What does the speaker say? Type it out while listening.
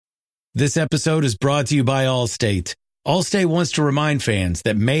This episode is brought to you by Allstate. Allstate wants to remind fans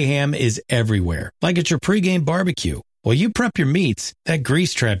that mayhem is everywhere, like at your pregame barbecue. While you prep your meats, that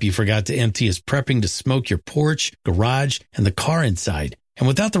grease trap you forgot to empty is prepping to smoke your porch, garage, and the car inside. And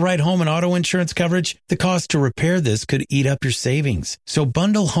without the right home and auto insurance coverage, the cost to repair this could eat up your savings. So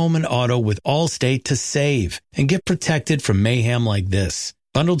bundle home and auto with Allstate to save and get protected from mayhem like this.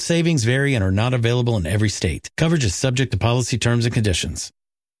 Bundled savings vary and are not available in every state. Coverage is subject to policy terms and conditions.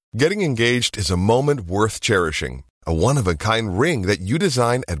 Getting engaged is a moment worth cherishing. A one-of-a-kind ring that you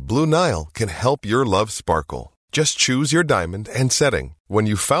design at Blue Nile can help your love sparkle. Just choose your diamond and setting. When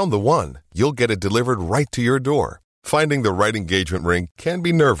you've found the one, you'll get it delivered right to your door. Finding the right engagement ring can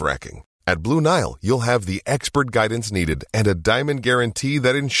be nerve-wracking. At Blue Nile, you'll have the expert guidance needed and a diamond guarantee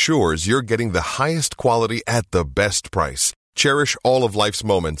that ensures you're getting the highest quality at the best price. Cherish all of life's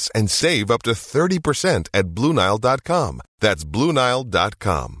moments and save up to 30% at BlueNile.com. That's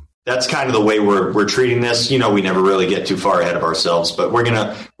BlueNile.com. That's kind of the way we're treating this. You know, we never really get too far ahead of ourselves, but we're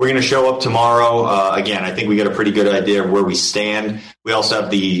gonna show up tomorrow. Again, I think we got a pretty good idea of where we stand. We also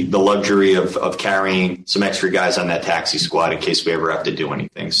have the luxury of carrying some extra guys on that taxi squad in case we ever have to do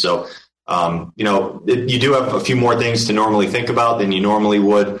anything. So, you do have a few more things to normally think about than you normally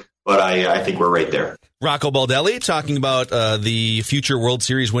would, but I think we're right there. Rocco Baldelli talking about the future World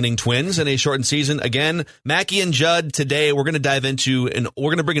Series winning Twins in a shortened season. Again, Mackey and Judd today, we're going to dive into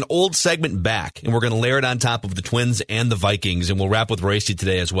we're going to bring an old segment back, and we're going to layer it on top of the Twins and the Vikings, and we'll wrap with Racey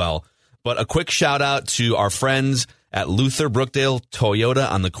today as well. But a quick shout out to our friends at Luther Brookdale Toyota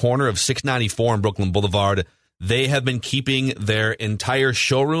on the corner of 694 and Brooklyn Boulevard. They have been keeping their entire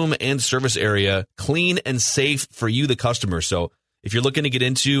showroom and service area clean and safe for you, the customer. So if you're looking to get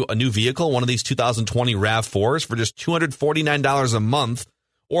into a new vehicle, one of these 2020 RAV4s for just $249 a month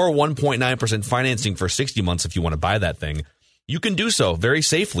or 1.9% financing for 60 months if you want to buy that thing, you can do so very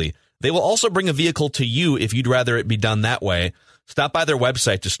safely. They will also bring a vehicle to you if you'd rather it be done that way. Stop by their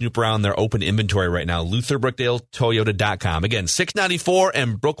website to snoop around their open inventory right now, LutherBrookdaleToyota.com. Again, 694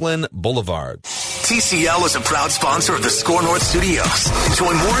 and Brooklyn Boulevard. TCL is a proud sponsor of the Score North Studios.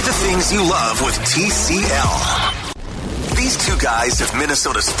 Enjoy more of the things you love with TCL. These two guys have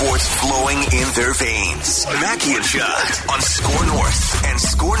Minnesota sports flowing in their veins. Mackey and Judd on Score North and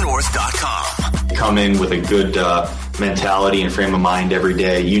ScoreNorth.com. Come in with a good mentality and frame of mind every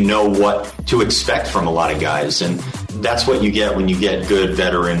day. You know what to expect from a lot of guys, and that's what you get when you get good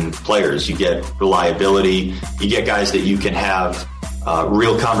veteran players. You get reliability. You get guys that you can have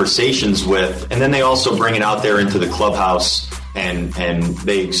real conversations with, and then they also bring it out there into the clubhouse. And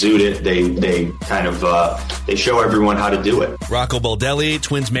they exude it. They kind of they show everyone how to do it. Rocco Baldelli,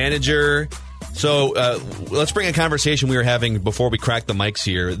 Twins manager. So let's bring a conversation we were having before we crack the mics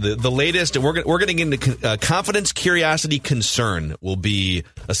here. The latest, and we're getting into confidence, curiosity, concern will be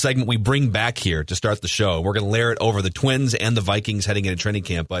a segment we bring back here to start the show. We're going to layer it over the Twins and the Vikings heading into training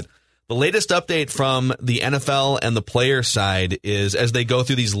camp. But the latest update from the NFL and the player side is as they go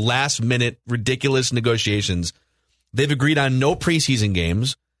through these last minute ridiculous negotiations. They've agreed on no preseason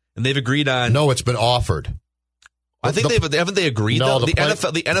games, and they've agreed on no. It's been offered. I think haven't they agreed no, though?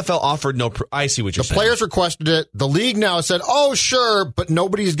 The NFL offered no. I see what you're saying. The players requested it. The league now said, "Oh, sure," but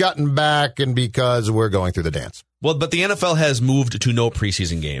nobody's gotten back, and because we're going through the dance. Well, but the NFL has moved to no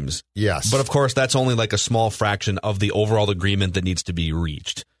preseason games. Yes, but of course that's only like a small fraction of the overall agreement that needs to be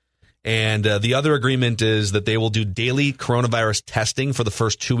reached. And the other agreement is that they will do daily coronavirus testing for the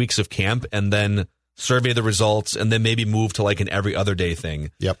first 2 weeks of camp, and then survey the results, and then maybe move to like an every other day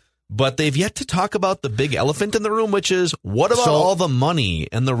thing. Yep. But they've yet to talk about the big elephant in the room, which is what about all the money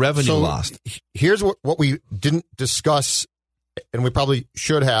and the revenue lost? Here's what we didn't discuss, and we probably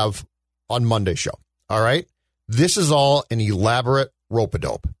should have on Monday's show. All right? This is all an elaborate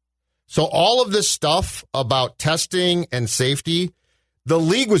rope-a-dope. So all of this stuff about testing and safety, the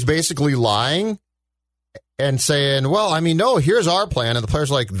league was basically lying and saying, well, I mean, no, here's our plan. And the players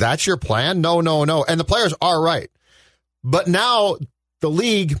are like, that's your plan? No. And the players are right. But now the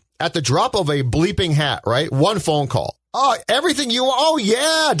league, at the drop of a bleeping hat, right? One phone call. Oh, everything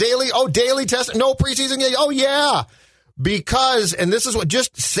daily test. No preseason game. Oh, yeah. Because, and this is what,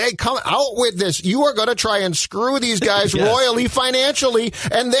 just say, come out with this. You are going to try and screw these guys yes. royally, financially,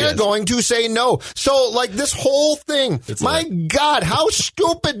 and they're yes. going to say no. So, like, this whole thing, my like, God, how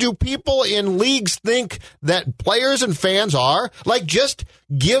stupid do people in leagues think that players and fans are? Like, just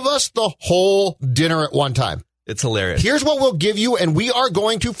give us the whole dinner at one time. It's hilarious. Here's what we'll give you, and we are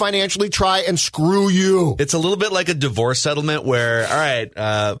going to financially try and screw you. It's a little bit like a divorce settlement where, all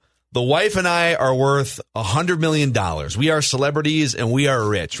right, the wife and I are worth $100 million. We are celebrities and we are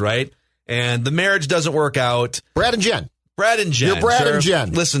rich, right? And the marriage doesn't work out. Brad and Jen. Brad and Jen. You're Brad and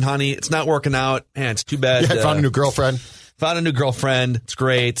Jen. Listen, honey, it's not working out. Man, it's too bad. Yeah, I found a new girlfriend. Found a new girlfriend. It's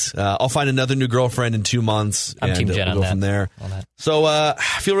great. I'll find another new girlfriend in 2 months. I'm Team Jen we'll on go that. from there. So I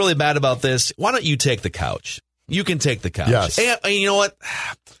feel really bad about this. Why don't you take the couch? You can take the couch. Yes. And you know what?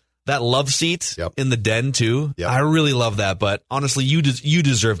 That love seat in the den, too. Yep. I really love that. But honestly, you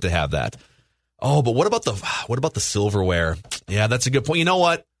deserve to have that. Oh, but what about the silverware? Yeah, that's a good point. You know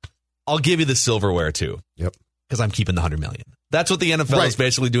what? I'll give you the silverware, too. Yep. Because I'm keeping the $100 million. That's what the NFL is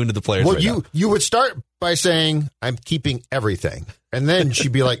basically doing to the players. Well, right now. you would start by saying, I'm keeping everything. And then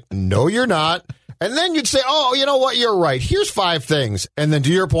she'd be like, no, you're not. And then you'd say, oh, you know what? You're right. Here's 5 things. And then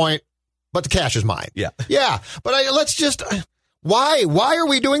to your point, but the cash is mine. Yeah. Yeah. But let's just, why are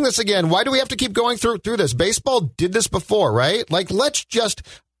we doing this again? Why do we have to keep going through this? Baseball did this before, right? Like, let's just,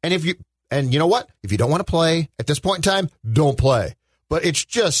 and you know what? If you don't want to play at this point in time, don't play. But it's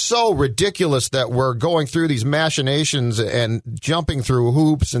just so ridiculous that we're going through these machinations and jumping through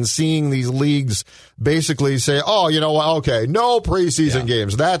hoops and seeing these leagues basically say, oh, you know what? Okay, no preseason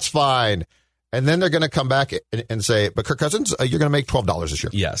games. That's fine. And then they're going to come back and say, but Kirk Cousins, you're going to make $12 this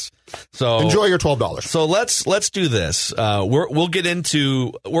year. Yes. So enjoy your $12. So let's do this. We'll get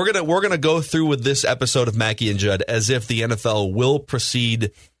into we're gonna go through with this episode of Mackey and Judd as if the NFL will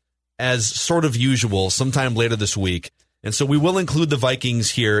proceed as sort of usual sometime later this week. And so we will include the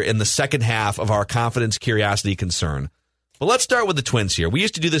Vikings here in the second half of our confidence, curiosity, concern. But let's start with the Twins here. We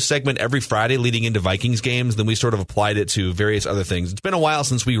used to do this segment every Friday leading into Vikings games. Then we sort of applied it to various other things. It's been a while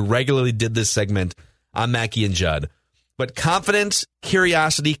since we regularly did this segment on Mackey and Judd. But confidence,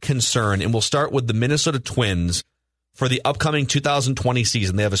 curiosity, concern. And we'll start with the Minnesota Twins for the upcoming 2020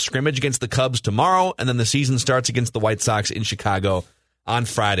 season. They have a scrimmage against the Cubs tomorrow, and then the season starts against the White Sox in Chicago on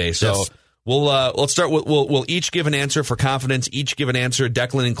Friday. So Yes. let's start with we'll each give an answer for confidence, each give an answer,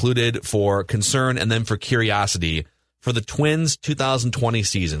 Declan included, for concern, and then for curiosity for the Twins 2020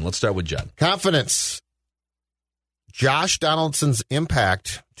 season. Let's start with Judd. Confidence. Josh Donaldson's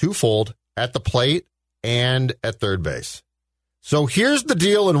impact twofold at the plate and at third base. So here's the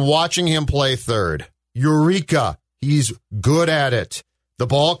deal in watching him play third. Eureka. He's good at it. The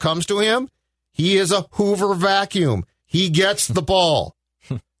ball comes to him. He is a Hoover vacuum. He gets the ball.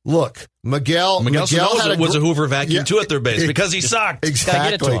 Look, Miguel was a Hoover vacuum too at third base because he sucked.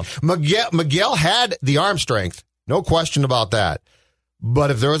 Exactly. Miguel had the arm strength. No question about that. But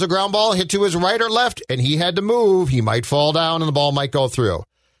if there was a ground ball hit to his right or left and he had to move, he might fall down and the ball might go through.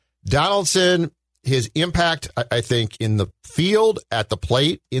 Donaldson, his impact, I think, in the field, at the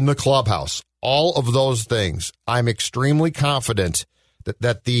plate, in the clubhouse, all of those things, I'm extremely confident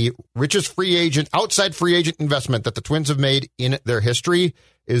that the richest outside free agent investment that the Twins have made in their history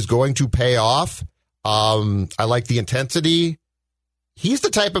is going to pay off. I like the intensity. He's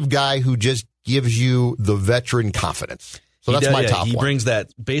the type of guy who just gives you the veteran confidence. So that's my top one. He brings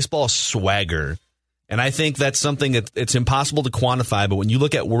that baseball swagger. And I think that's something that it's impossible to quantify. But when you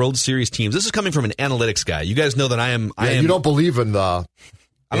look at World Series teams, this is coming from an analytics guy. You guys know that I am. You don't believe in the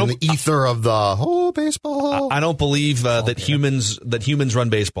ether of the baseball. I don't believe that humans run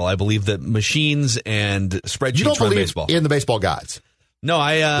baseball. I believe that machines and spreadsheets you don't run believe baseball. In the baseball gods. No,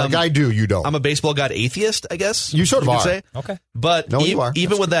 I do. You don't. I'm a baseball god atheist, I guess. You sort of are. Say. Okay. But you are.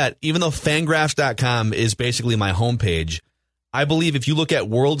 Even with that, even though Fangraphs.com is basically my homepage, I believe if you look at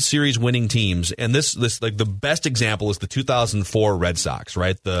World Series winning teams, and this like the best example is the 2004 Red Sox,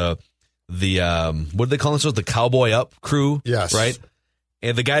 right? The what do they call themselves? The Cowboy Up crew. Yes. Right.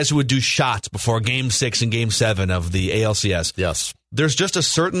 And the guys who would do shots before Game 6 and Game 7 of the ALCS. Yes. There's just a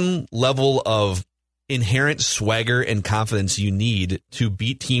certain level of inherent swagger and confidence you need to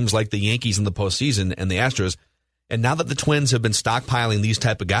beat teams like the Yankees in the postseason and the Astros. And now that the Twins have been stockpiling these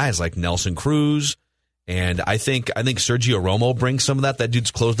type of guys like Nelson Cruz, and I think Sergio Romo brings some of that. That dude's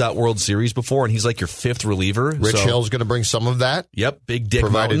closed out World Series before, and he's like your fifth reliever. Rich Hill's going to bring some of that. Yep, Big Dick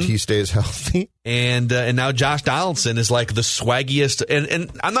provided Mountain. He stays healthy. And now Josh Donaldson is like the swaggiest.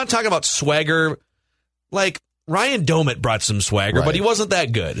 And I'm not talking about swagger. Like Ryan Domit brought some swagger, right. But he wasn't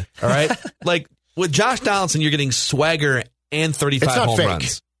that good. All right, like with Josh Donaldson, you're getting swagger and 35 home fake.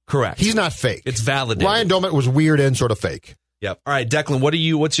 runs. Correct. He's not fake. It's validated. Ryan Domit was weird and sort of fake. Yep. All right, Declan,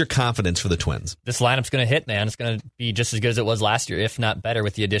 what's your confidence for the Twins? This lineup's going to hit, man. It's going to be just as good as it was last year, if not better,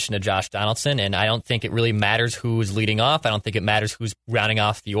 with the addition of Josh Donaldson. And I don't think it really matters who's leading off. I don't think it matters who's rounding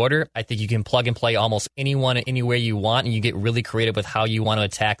off the order. I think you can plug and play almost anyone anywhere you want, and you get really creative with how you want to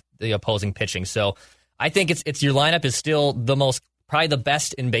attack the opposing pitching. So I think it's your lineup is still probably the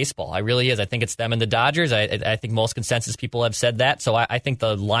best in baseball. I really is. I think it's them and the Dodgers. I think most consensus people have said that. So I think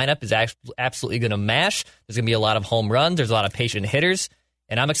the lineup is absolutely going to mash. There's going to be a lot of home runs. There's a lot of patient hitters.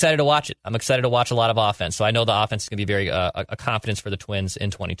 And I'm excited to watch it. I'm excited to watch a lot of offense. So I know the offense is going to be very a confidence for the Twins in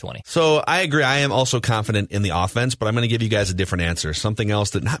 2020. So I agree. I am also confident in the offense, but I'm going to give you guys a different answer. Something else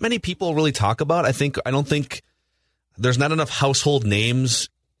that not many people really talk about. I don't think there's not enough household names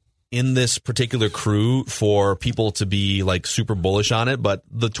in this particular crew for people to be like super bullish on it. But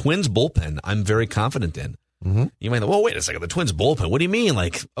the Twins bullpen, I'm very confident in. Mm-hmm. You might think, well, wait a second, the Twins bullpen. What do you mean?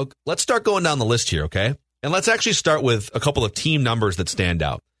 Like, okay, let's start going down the list here, okay? And let's actually start with a couple of team numbers that stand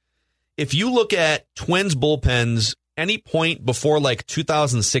out. If you look at Twins bullpens, any point before like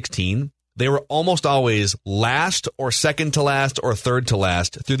 2016, they were almost always last or second to last or third to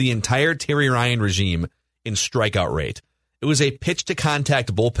last through the entire Terry Ryan regime in strikeout rate. It was a pitch to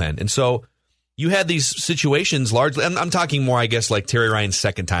contact bullpen. And so you had these situations largely, I'm talking more, I guess, like Terry Ryan's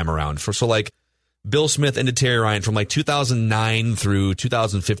second time around. So like Bill Smith into Terry Ryan from like 2009 through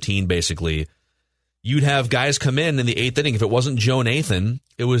 2015, basically. You'd have guys come in the eighth inning. If it wasn't Joe Nathan,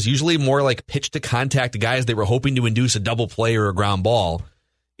 it was usually more like pitch to contact guys they were hoping to induce a double play or a ground ball.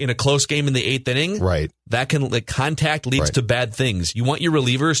 In a close game in the eighth inning, right? That can contact leads to bad things. You want your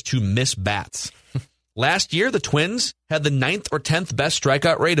relievers to miss bats. Last year, the Twins had the 9th or 10th best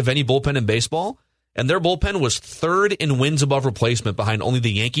strikeout rate of any bullpen in baseball, and their bullpen was third in wins above replacement behind only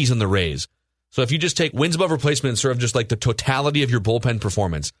the Yankees and the Rays. So if you just take wins above replacement and sort of just like the totality of your bullpen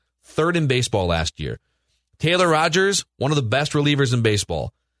performance, third in baseball last year. Taylor Rogers, one of the best relievers in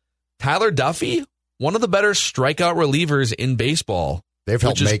baseball. Tyler Duffy, one of the better strikeout relievers in baseball. They've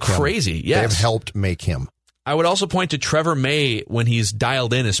helped make him. Crazy. Yes. They've helped make him. I would also point to Trevor May when he's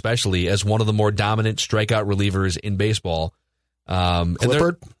dialed in, especially as one of the more dominant strikeout relievers in baseball.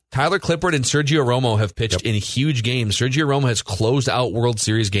 Clippard? Tyler Clippard and Sergio Romo have pitched in huge games. Sergio Romo has closed out World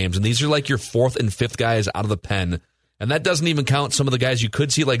Series games, and these are like your 4th and 5th guys out of the pen. And that doesn't even count some of the guys you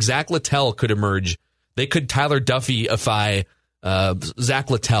could see, like Zach Littell could emerge. They could Tyler Duffy-ify Zach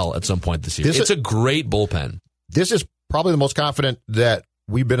Littell at some point this year. It's a great bullpen. This is probably the most confident that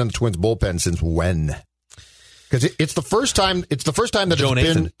we've been in the Twins bullpen since when? Because it's the first time. It's the first time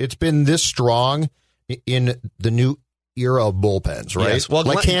that it's been this strong in the new era of bullpens, right? Yes. Well,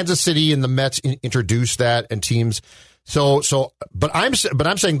 like Kansas City and the Mets introduced that, and teams. But I'm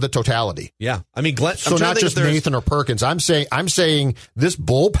saying the totality. Yeah, I mean, Glenn. So not just Nathan or Perkins. I'm saying this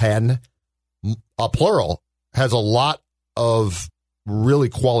bullpen, plural, has a lot of really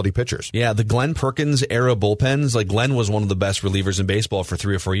quality pitchers. Yeah, the Glenn Perkins era bullpens, like Glenn was one of the best relievers in baseball for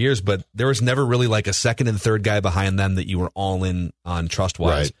 3 or 4 years, but there was never really like a second and third guy behind them that you were all in on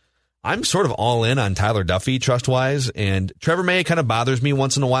trust-wise. Right. I'm sort of all in on Tyler Duffy trust-wise, and Trevor May kind of bothers me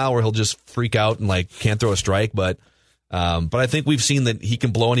once in a while where he'll just freak out and like can't throw a strike, but I think we've seen that he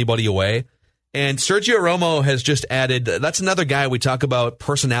can blow anybody away. And Sergio Romo has just added, that's another guy we talk about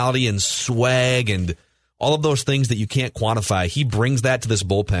personality and swag and all of those things that you can't quantify. He brings that to this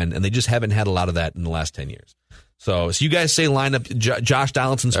bullpen, and they just haven't had a lot of that in the last 10 years. So you guys say lineup, Josh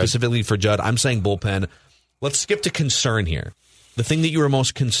Donaldson specifically for Judd. I'm saying bullpen. Let's skip to concern here. The thing that you were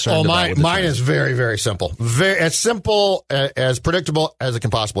most concerned about. Mine is very, very simple. As simple, as predictable as it can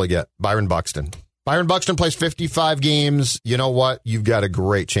possibly get. Byron Buxton. Byron Buxton plays 55 games. You know what? You've got a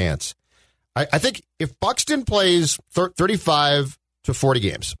great chance. I think if Buxton plays 35 to 40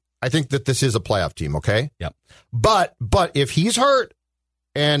 games, I think that this is a playoff team, okay? Yep. But if he's hurt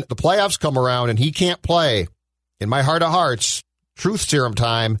and the playoffs come around and he can't play, in my heart of hearts, truth serum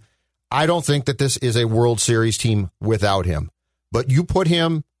time, I don't think that this is a World Series team without him. But you put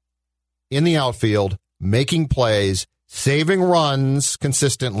him in the outfield, making plays, saving runs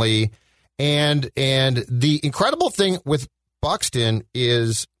consistently, and the incredible thing with Buxton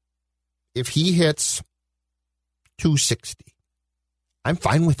is if he hits 260, I'm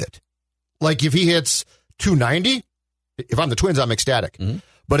fine with it. Like if he hits 290, if I'm the Twins, I'm ecstatic. Mm-hmm.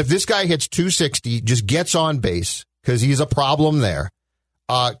 But if this guy hits 260, just gets on base because he's a problem there,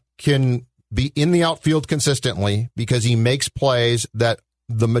 can be in the outfield consistently because he makes plays that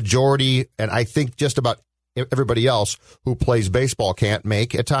the majority, and I think just about everybody else who plays baseball can't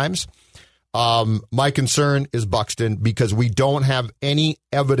make at times. My concern is Buxton because we don't have any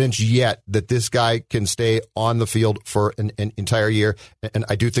evidence yet that this guy can stay on the field for an entire year. And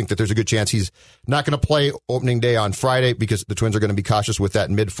I do think that there's a good chance he's not going to play opening day on Friday because the Twins are going to be cautious with that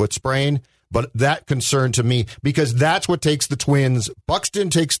midfoot sprain. But that concern to me, because that's what takes the Twins. Buxton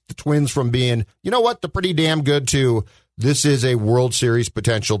takes the Twins from being, you know what, they're pretty damn good to this is a World Series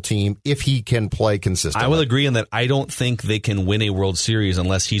potential team if he can play consistently. I will agree in that I don't think they can win a World Series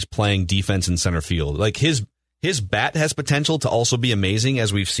unless he's playing defense in center field. Like his bat has potential to also be amazing,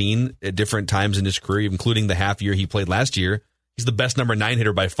 as we've seen at different times in his career, including the half year he played last year. He's the best number 9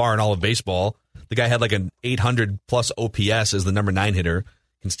 hitter by far in all of baseball. The guy had like an 800 plus OPS as the number 9 hitter.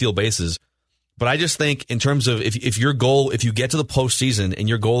 can steal bases. But I just think in terms of if your goal, if you get to the postseason and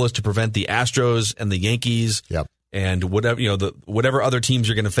your goal is to prevent the Astros and the Yankees and whatever other teams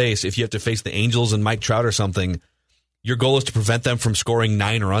you're going to face, if you have to face the Angels and Mike Trout or something, your goal is to prevent them from scoring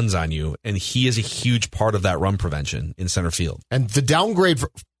 9 runs on you. And he is a huge part of that run prevention in center field. And the downgrade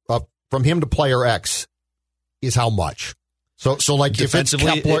from him to player X is how much? So like if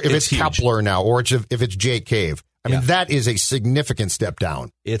it's Kepler now, or if it's Jake Cave, I mean, that is a significant step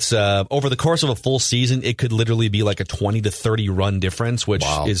down. It's over the course of a full season, it could literally be like a 20 to 30 run difference, which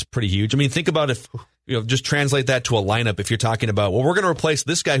is pretty huge. I mean, think about if, just translate that to a lineup. If you're talking about, well, we're going to replace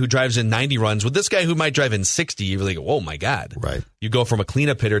this guy who drives in 90 runs with this guy who might drive in 60, you're like, oh my God. Right. You go from a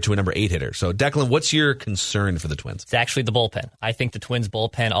cleanup hitter to a number 8 hitter. So, Declan, what's your concern for the Twins? It's actually the bullpen. I think the Twins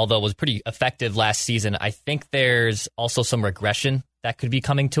bullpen, although it was pretty effective last season, I think there's also some regression that could be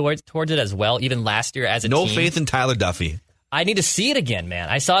coming towards it as well. Even last year as a team. No faith in Tyler Duffy. I need to see it again, man.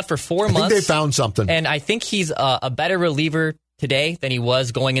 I saw it for 4 months. I think they found something. And I think he's a better reliever today than he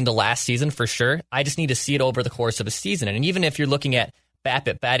was going into last season for sure. I just need to see it over the course of a season. And even if you're looking at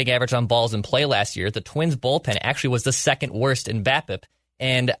BABIP, batting average on balls in play last year, the Twins bullpen actually was the second worst in BABIP.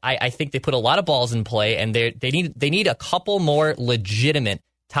 And I think they put a lot of balls in play, and they need a couple more legitimate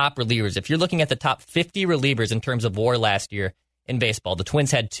top relievers. If you're looking at the top 50 relievers in terms of WAR last year in baseball, the Twins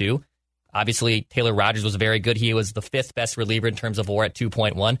had 2. Obviously, Taylor Rogers was very good. He was the 5th best reliever in terms of WAR at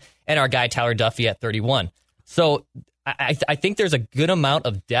 2.1, and our guy Tyler Duffy at 31. So I think there's a good amount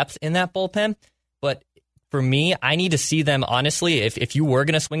of depth in that bullpen, but for me, I need to see them, honestly, if you were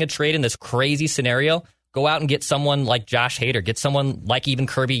going to swing a trade in this crazy scenario, go out and get someone like Josh Hader, get someone like even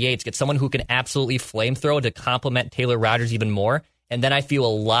Kirby Yates, get someone who can absolutely flamethrow to complement Taylor Rogers even more, and then I feel a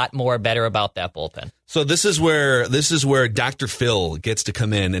lot more better about that bullpen. So this is where Dr. Phil gets to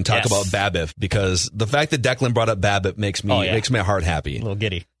come in and talk about BABIP, because the fact that Declan brought up BABIP makes my heart happy. A little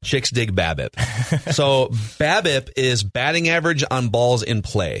giddy. Chicks dig BABIP. So BABIP is batting average on balls in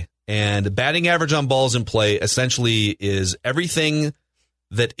play. And batting average on balls in play essentially is everything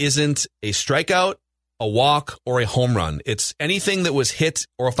that isn't a strikeout, a walk, or a home run. It's anything that was hit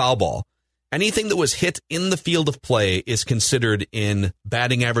or a foul ball. Anything that was hit in the field of play is considered in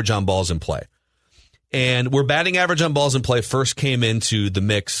batting average on balls in play. And where batting average on balls in play first came into the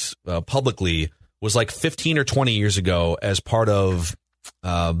mix publicly was like 15 or 20 years ago as part of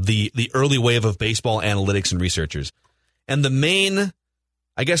the early wave of baseball analytics and researchers. And the main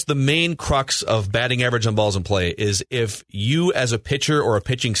crux of batting average on balls in play is if you as a pitcher or a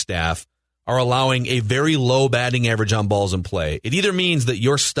pitching staff are allowing a very low batting average on balls in play, it either means that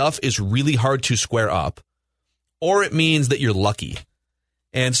your stuff is really hard to square up, or it means that you're lucky.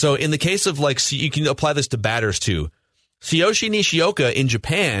 And so in the case of you can apply this to batters too. Tsuyoshi Nishioka in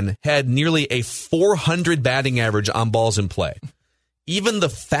Japan had nearly a 400 batting average on balls in play. Even the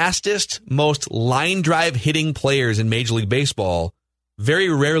fastest, most line drive hitting players in Major League Baseball very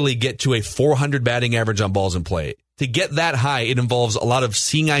rarely get to a 400 batting average on balls in play. To get that high, it involves a lot of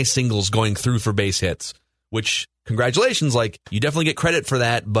seeing eye singles going through for base hits, which, congratulations, you definitely get credit for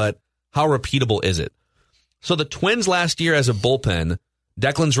that, but how repeatable is it? So the Twins last year as a bullpen,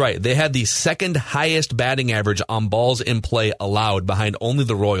 Declan's right. They had the second highest batting average on balls in play allowed behind only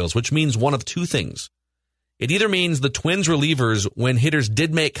the Royals, which means one of two things. It either means the Twins relievers, when hitters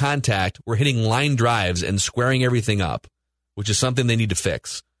did make contact, were hitting line drives and squaring everything up, which is something they need to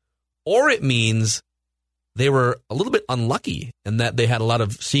fix. Or it means they were a little bit unlucky in that they had a lot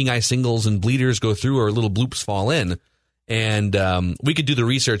of seeing eye singles and bleeders go through or little bloops fall in. And we could do the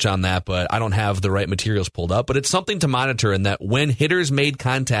research on that, but I don't have the right materials pulled up. But it's something to monitor in that when hitters made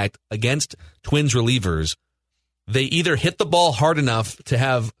contact against Twins relievers, they either hit the ball hard enough to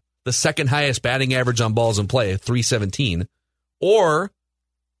have the second highest batting average on balls in play, 317, or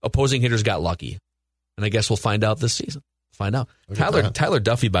opposing hitters got lucky. And I guess we'll find out this season. Find out. Tyler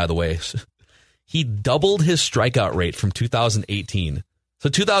Duffy, by the way, he doubled his strikeout rate from 2018. So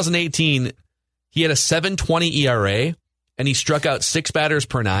 2018, he had a 7.20 ERA, and he struck out 6 batters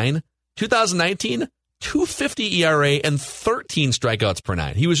per 9. 2019, 2.50 ERA and 13 strikeouts per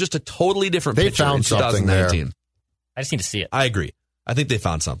 9. He was just a totally different pitcher in 2019. There. I just need to see it. I agree. I think they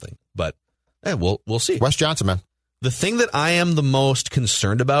found something, but we'll see. Wes Johnson, man. The thing that I am the most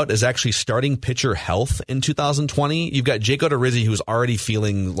concerned about is actually starting pitcher health in 2020. You've got Jake Odorizzi, who's already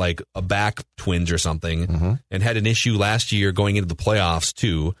feeling like a back twinge or something, and had an issue last year going into the playoffs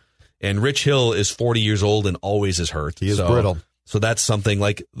too. And Rich Hill is 40 years old and always is hurt. He is brittle. So that's something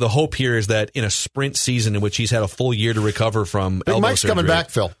like the hope here is that in a sprint season in which he's had a full year to recover from elbow Mike's surgery. Coming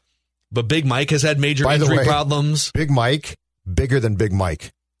back, Phil. But Big Mike has had major injury problems. Big Mike, bigger than Big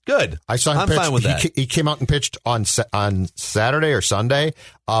Mike. Good. I saw him I'm pitch. fine with that. He came out and pitched on Saturday or Sunday.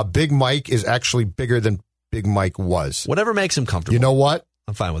 Big Mike is actually bigger than Big Mike was. Whatever makes him comfortable. You know what?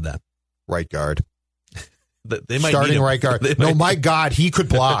 I'm fine with that. Right guard. They might Starting need him. right guard. No, my God, he could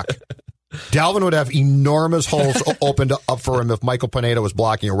block. Dalvin would have enormous holes opened up for him if Michael Pineda was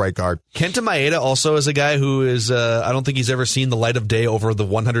blocking a right guard. Kenta Maeda also is a guy who is, I don't think he's ever seen the light of day over the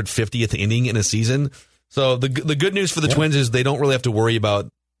 150th inning in a season. So the good news for the Twins is they don't really have to worry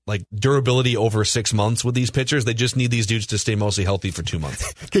about like durability over 6 months with these pitchers. They just need these dudes to stay mostly healthy for 2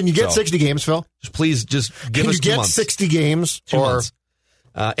 months. Can you get 60 games, Phil? Please just give us 2 months. 60 games? 2 months.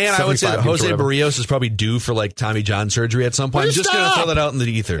 And I would say that Jose Barrios is probably due for like Tommy John surgery at some point. I'm just going to throw that out in the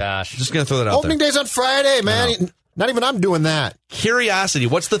ether. Gosh. Just going to throw that out Opening there. day's on Friday, man. Not even I'm doing that. Curiosity.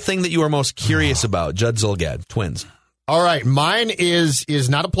 What's the thing that you are most curious about? Judd Zulgad, Twins. All right. Mine is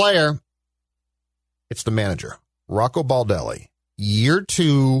not a player. It's the manager, Rocco Baldelli. Year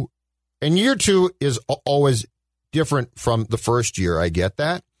two is always different from the first year. I get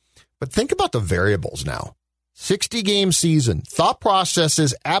that. But think about the variables now. 60-game season. Thought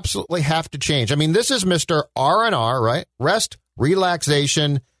processes absolutely have to change. I mean, this is Mr. R&R, right? Rest,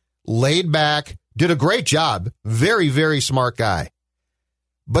 relaxation, laid back, did a great job. Very, very smart guy.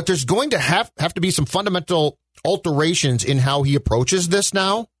 But there's going to have to be some fundamental alterations in how he approaches this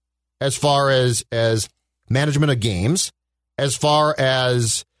now, as far as management of games, as far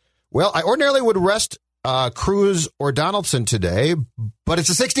as, well, I ordinarily would rest Cruz or Donaldson today, but it's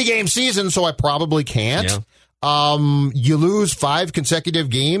a 60-game season, so I probably can't. Yeah. You lose 5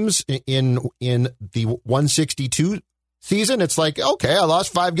 consecutive games in the 162 season. It's like, okay, I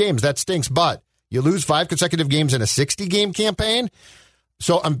lost 5 games. That stinks. But you lose 5 consecutive games in a 60-game campaign.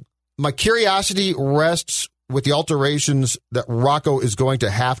 So my curiosity rests with the alterations that Rocco is going to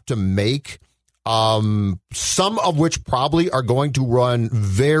have to make, some of which probably are going to run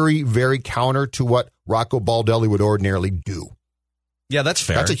very, very counter to what Rocco Baldelli would ordinarily do. Yeah, that's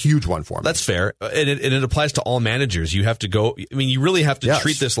fair. That's a huge one for me. That's fair. And it applies to all managers. You have to go. I mean, you really have to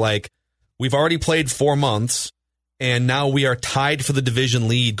treat this like we've already played 4 months, and now we are tied for the division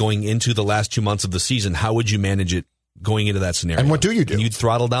lead going into the last 2 months of the season. How would you manage it going into that scenario? And what do you do? And you'd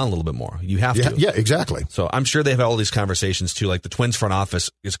throttle down a little bit more. You have to. Yeah, exactly. So I'm sure they have all these conversations, too. Like the Twins front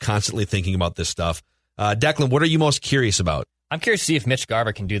office is constantly thinking about this stuff. Declan, what are you most curious about? I'm curious to see if Mitch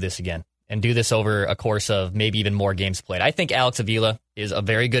Garver can do this again and do this over a course of maybe even more games played. I think Alex Avila is a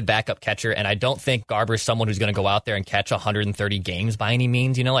very good backup catcher, and I don't think Garber is someone who's going to go out there and catch 130 games by any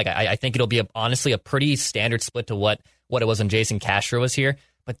means. You know, like I think it'll be honestly a pretty standard split to what it was when Jason Castro was here.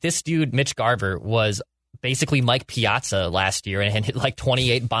 But this dude, Mitch Garver, was basically Mike Piazza last year and hit like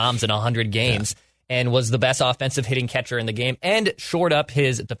 28 bombs in 100 games and was the best offensive hitting catcher in the game and shored up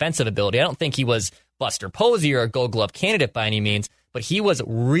his defensive ability. I don't think he was Buster Posey or a Gold Glove candidate by any means, but he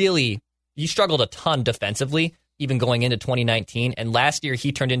struggled a ton defensively, even going into 2019. And last year,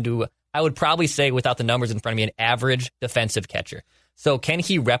 he turned into, I would probably say, without the numbers in front of me, an average defensive catcher. So can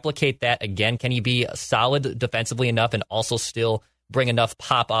he replicate that again? Can he be solid defensively enough and also still bring enough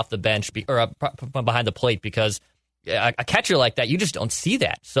pop off the bench or behind the plate? Because a catcher like that, you just don't see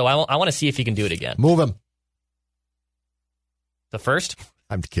that. So I want to see if he can do it again. Move him. The first?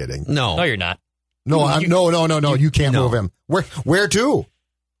 I'm kidding. No, you're not. No, you can't move him. Where to?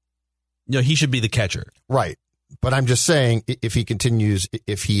 No, he should be the catcher. Right. But I'm just saying, if he continues,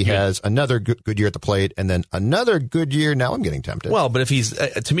 if he has another good year at the plate and then another good year, now I'm getting tempted. Well, but if he's,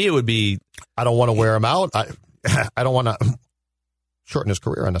 to me, it would be. I don't want to wear him out. I don't want to shorten his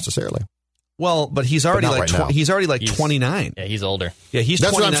career unnecessarily. Well, but he's already he's already 29. Yeah, he's older. Yeah, he's.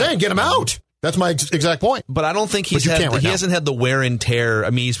 That's 29. what I'm saying. Get him out. That's my exact point. But I don't think he hasn't had the wear and tear. I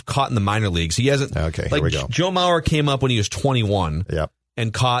mean, he's caught in the minor leagues. He hasn't. Okay, here we go. Joe Mauer came up when he was 21. Yep.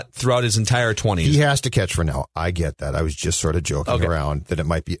 And caught throughout his entire 20s. He has to catch for now. I get that. I was just sort of joking around that it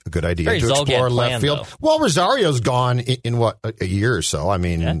might be a good idea to explore left field. Though. Well, Rosario's gone in what, a year or so. I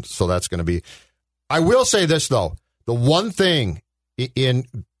mean, so that's going to be. I will say this though: the one thing in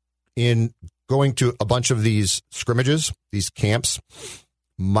going to a bunch of these scrimmages, these camps,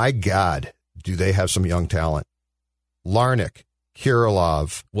 my God, do they have some young talent? Larnach,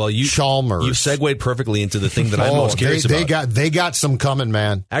 Kirilov, Chalmers. You segued perfectly into the thing that I'm most curious about. They got some coming,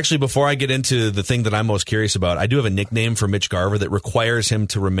 man. Actually, before I get into the thing that I'm most curious about, I do have a nickname for Mitch Garver that requires him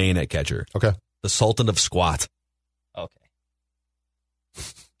to remain at catcher. Okay. The Sultan of Squat. Okay.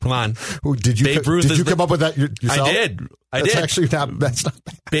 Come on. Did you come up with that yourself? I did. That's actually not. That's not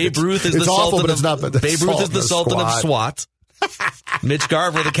bad. Babe Ruth is the Sultan of Sultan of SWAT. Mitch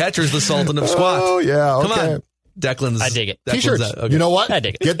Garver, the catcher, is the Sultan of SWAT. Oh yeah. Okay. Come on. Declan's. I dig it. T-shirts. Okay. You know what? I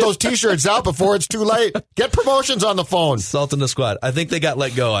dig it. Get those T-shirts out before it's too late. Get promotions on the phone. Salt in the squad. I think they got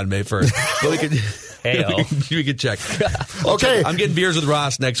let go on May 1st. But we could check. Okay. I'm getting beers with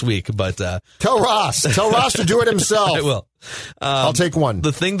Ross next week, but Tell Ross to do it himself. I will. I'll take one.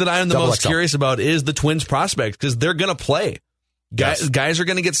 The thing that I'm the most curious about is the Twins prospects because they're going to play. Guys are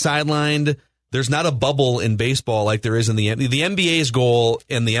going to get sidelined. There's not a bubble in baseball like there is in the NBA's goal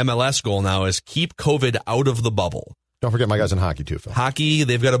and the MLS goal now is keep COVID out of the bubble. Don't forget my guys in hockey too, Phil. Hockey,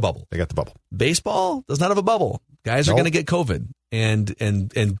 they've got a bubble. They got the bubble. Baseball does not have a bubble. Guys are going to get COVID,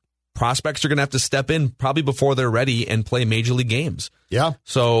 and prospects are going to have to step in probably before they're ready and play major league games. Yeah.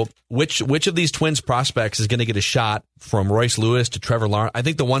 So which of these Twins prospects is going to get a shot from Royce Lewis to Trevor Larnach? I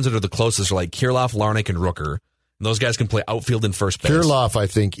think the ones that are the closest are like Kirilloff, Larnach, and Rooker. And those guys can play outfield and first base. Kirilloff, I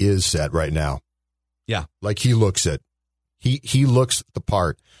think, is set right now. Yeah. Like he looks it. He looks the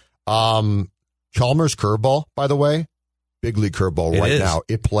part. Chalmers curveball, by the way, big league curveball right now.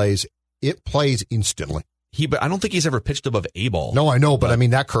 It plays instantly. But I don't think he's ever pitched above A ball. No, I know, but I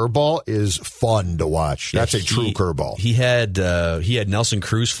mean that curveball is fun to watch. That's a true curveball. He had Nelson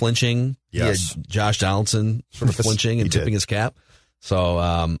Cruz flinching. Yes. He had Josh Donaldson sort of flinching and tipping his cap. So,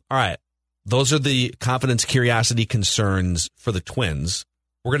 all right. Those are the confidence, curiosity, concerns for the Twins.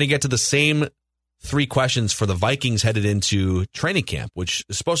 We're going to get to the same 3 questions for the Vikings headed into training camp, which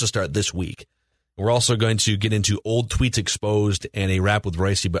is supposed to start this week. We're also going to get into old tweets exposed and a wrap with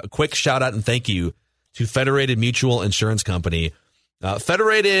Royce. But a quick shout out and thank you to Federated Mutual Insurance Company.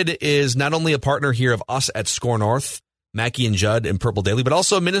 Federated is not only a partner here of us at Score North, Mackey and Judd and Purple Daily, but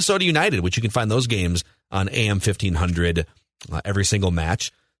also Minnesota United, which you can find those games on AM 1500 every single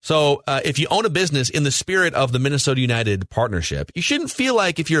match. So if you own a business in the spirit of the Minnesota United partnership, you shouldn't feel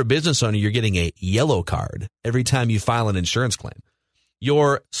like if you're a business owner, you're getting a yellow card every time you file an insurance claim.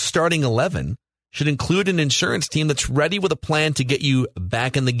 Your starting 11 should include an insurance team that's ready with a plan to get you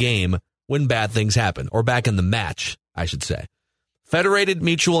back in the game when bad things happen, or back in the match, I should say. Federated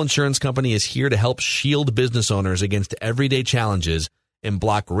Mutual Insurance Company is here to help shield business owners against everyday challenges and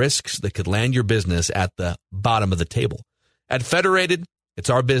block risks that could land your business at the bottom of the table. At Federated, it's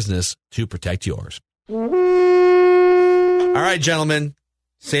our business to protect yours. All right, gentlemen,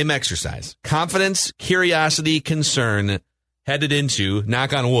 same exercise. Confidence, curiosity, concern headed into,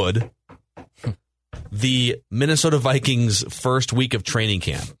 knock on wood, the Minnesota Vikings' first week of training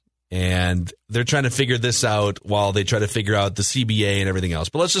camp. And they're trying to figure this out while they try to figure out the CBA and everything else.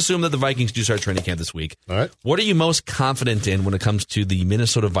 But let's assume that the Vikings do start training camp this week. All right. What are you most confident in when it comes to the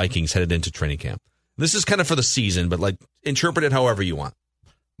Minnesota Vikings headed into training camp? This is kind of for the season, but like interpret it however you want.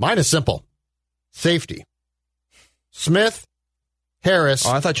 Mine is simple. Safety. Smith, Harris.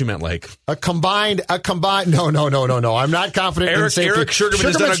 Oh, I thought you meant like a combined. No. I'm not confident in safety. Eric Sugarman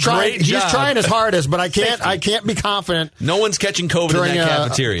has done a great job. He's trying his hardest, but I can't be confident. No one's catching COVID in that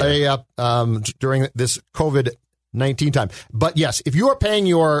cafeteria. During this COVID-19 time. But yes, if you are paying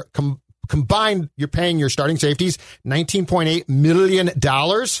your combined, you're paying your starting safeties $19.8 million.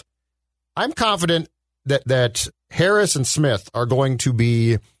 I'm confident that Harris and Smith are going to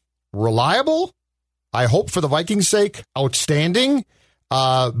be reliable. I hope for the Vikings' sake, outstanding.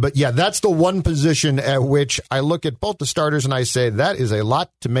 But yeah, that's the one position at which I look at both the starters and I say that is a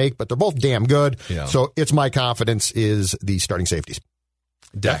lot to make, but they're both damn good. Yeah. So it's my confidence is the starting safeties.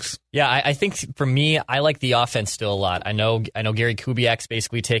 Dex. Yeah, I think for me, I like the offense still a lot. I know Gary Kubiak's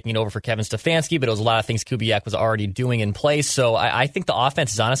basically taking it over for Kevin Stefanski, but it was a lot of things Kubiak was already doing in place. So I think the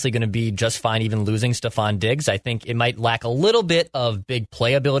offense is honestly going to be just fine, even losing Stephon Diggs. I think it might lack a little bit of big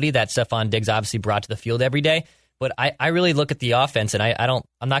playability that Stephon Diggs obviously brought to the field every day. But I really look at the offense, and I'm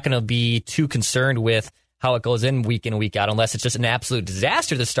not going to be too concerned with how it goes in and week out, unless it's just an absolute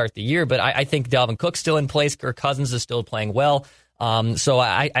disaster to start the year. But I think Dalvin Cook's still in place. Kirk Cousins is still playing well. So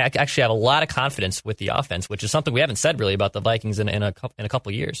I actually have a lot of confidence with the offense, which is something we haven't said really about the Vikings in a couple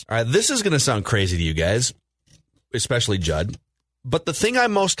of years. All right, this is going to sound crazy to you guys, especially Judd. But the thing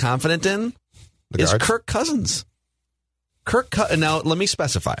I'm most confident in is Kirk Cousins. Now, let me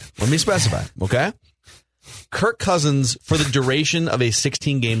specify, okay? Kirk Cousins for the duration of a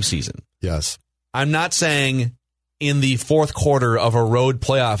 16-game season. Yes. I'm not saying in the fourth quarter of a road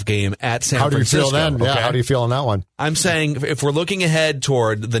playoff game at San Francisco. How do you feel then? Okay? Yeah, how do you feel on that one? I'm saying if we're looking ahead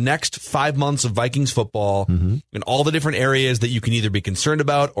toward the next 5 months of Vikings football and all the different areas that you can either be concerned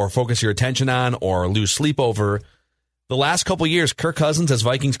about or focus your attention on or lose sleep over, the last couple of years, Kirk Cousins as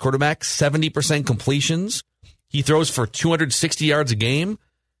Vikings quarterback, 70% completions. He throws for 260 yards a game.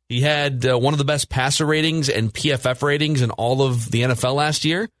 He had one of the best passer ratings and PFF ratings in all of the NFL last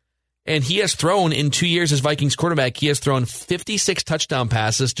year. And he has thrown, in 2 years as Vikings quarterback, he has thrown 56 touchdown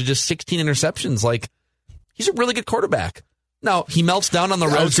passes to just 16 interceptions. Like, he's a really good quarterback. Now, he melts down on the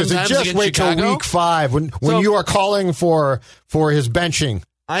road sometimes just against wait Chicago. till week 5 when you are calling for his benching.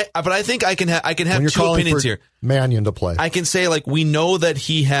 But I think I can have two opinions here. Mannion to play. I can say, like, we know that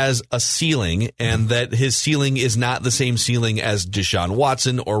he has a ceiling and that his ceiling is not the same ceiling as Deshaun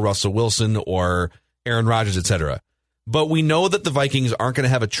Watson or Russell Wilson or Aaron Rodgers, etc. But we know that the Vikings aren't going to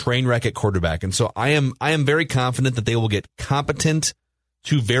have a train wreck at quarterback. And so I am very confident that they will get competent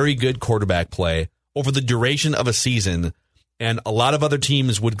to very good quarterback play over the duration of a season. And a lot of other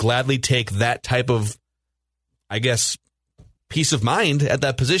teams would gladly take that type of, I guess, peace of mind at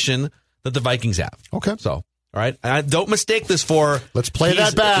that position that the Vikings have. Okay. So, all right. And don't mistake this for... Let's play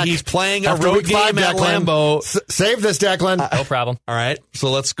that back. He's playing after a road game at Lambeau. Save this, Declan. No problem. All right. So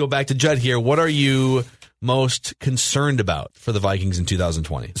let's go back to Judd here. What are you most concerned about for the Vikings in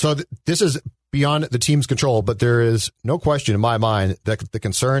 2020? So this is beyond the team's control, but there is no question in my mind that the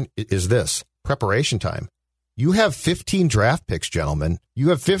concern is this: preparation time. You have 15 draft picks, gentlemen. You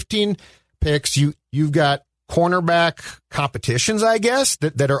have 15 picks. You've got cornerback competitions, I guess,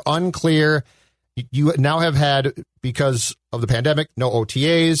 that are unclear. You now have had, because of the pandemic, no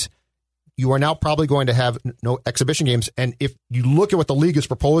OTAs. You are now probably going to have no exhibition games. And if you look at what the league is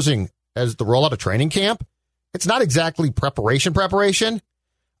proposing as the rollout of training camp, it's not exactly preparation.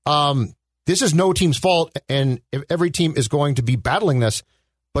 This is no team's fault, and every team is going to be battling this.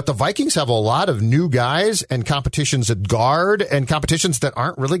 But the Vikings have a lot of new guys and competitions at guard and competitions that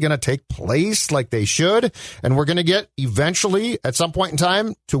aren't really going to take place like they should. And we're going to get eventually at some point in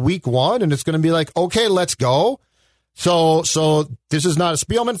time to week 1, and it's going to be like, okay, let's go. So this is not a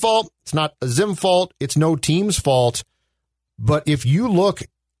Spielman fault. It's not a Zim fault. It's no team's fault. But if you look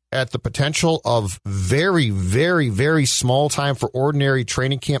at the potential of very, very, very small time for ordinary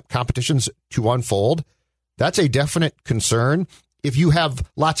training camp competitions to unfold, that's a definite concern. If you have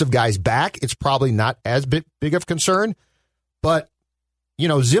lots of guys back, it's probably not as big of concern. But,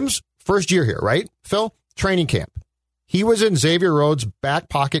 Zim's first year here, right, Phil? Training camp. He was in Xavier Rhodes' back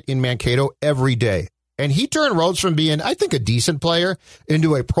pocket in Mankato every day. And he turned Rhodes from being, I think, a decent player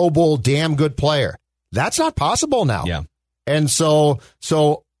into a Pro Bowl damn good player. That's not possible now. Yeah. And so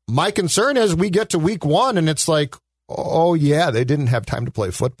my concern is we get to week 1 and it's like, oh, yeah, they didn't have time to play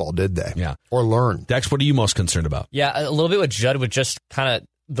football, did they? Yeah. Or learn. Dex, what are you most concerned about? Yeah, a little bit with Judd, with just kind of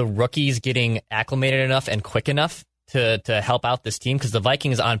the rookies getting acclimated enough and quick enough to help out this team, because the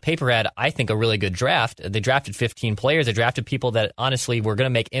Vikings on paper had, I think, a really good draft. They drafted 15 players. They drafted people that honestly were going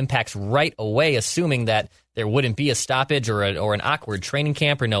to make impacts right away, assuming that there wouldn't be a stoppage or an awkward training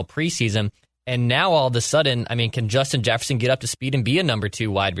camp or no preseason. And now all of a sudden, can Justin Jefferson get up to speed and be a number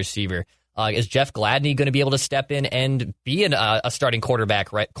 2 wide receiver? Is Jeff Gladney going to be able to step in and be a starting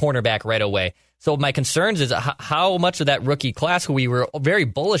cornerback right away? So my concerns is how much of that rookie class, who we were very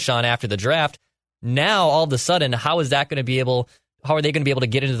bullish on after the draft, now all of a sudden, how are they going to be able to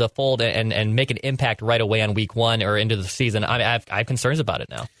get into the fold and make an impact right away on week 1 or into the season? I have concerns about it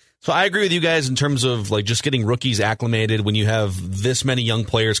now. So I agree with you guys in terms of like just getting rookies acclimated when you have this many young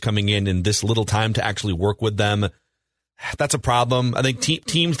players coming in and this little time to actually work with them. That's a problem. I think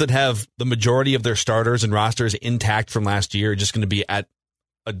teams that have the majority of their starters and rosters intact from last year are just going to be at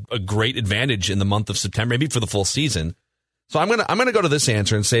a great advantage in the month of September, maybe for the full season. So I'm gonna go to this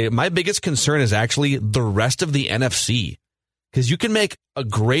answer and say my biggest concern is actually the rest of the NFC, because you can make a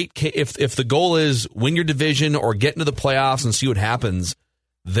great case if the goal is win your division or get into the playoffs and see what happens.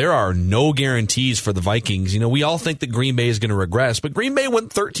 There are no guarantees for the Vikings. We all think that Green Bay is going to regress, but Green Bay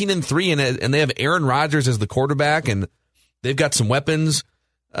went 13-3 and they have Aaron Rodgers as the quarterback and they've got some weapons.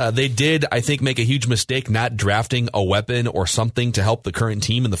 They did, I think, make a huge mistake not drafting a weapon or something to help the current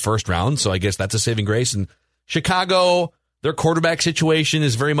team in the first round. So I guess that's a saving grace. And Chicago, their quarterback situation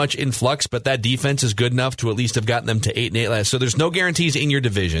is very much in flux, but that defense is good enough to at least have gotten them to 8-8 last. So there's no guarantees in your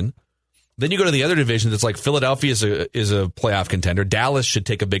division. Then you go to the other division that's like Philadelphia is a playoff contender. Dallas should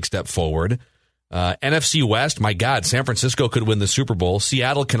take a big step forward. NFC West, my God, San Francisco could win the Super Bowl.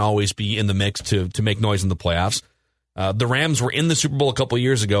 Seattle can always be in the mix to make noise in the playoffs. The Rams were in the Super Bowl a couple of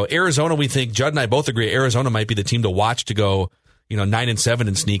years ago. Arizona, we think, Judd and I both agree, Arizona might be the team to watch to go 9-7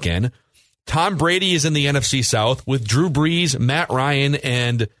 and sneak in. Tom Brady is in the NFC South with Drew Brees, Matt Ryan,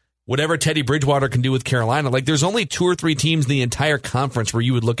 and whatever Teddy Bridgewater can do with Carolina. Like, there's only 2 or 3 teams in the entire conference where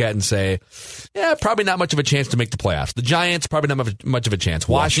you would look at and say, yeah, probably not much of a chance to make the playoffs. The Giants, probably not much of a chance.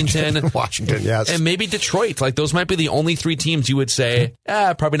 Washington, yes. And maybe Detroit. Like, those might be the only 3 teams you would say,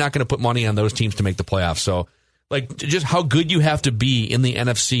 probably not going to put money on those teams to make the playoffs. So, like, just how good you have to be in the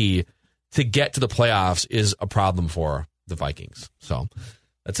NFC to get to the playoffs is a problem for the Vikings. So,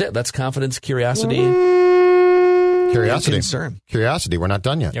 that's it. That's confidence, curiosity. Curiosity. Concern. Curiosity. We're not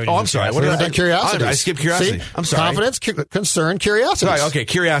done yet. Yeah, Oh, I'm sorry. What We're did not done curiosity. I skipped curiosity. See? I'm sorry. Confidence, concern, curiosity. Sorry. Okay.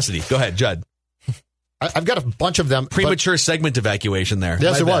 Curiosity. Go ahead, Judd. I've got a bunch of them. Premature segment evacuation there.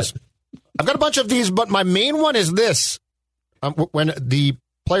 Yes, My it bad. was. I've got a bunch of these, but my main one is this. When the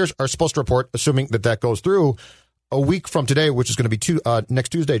players are supposed to report, assuming that goes through, a week from today, which is going to be next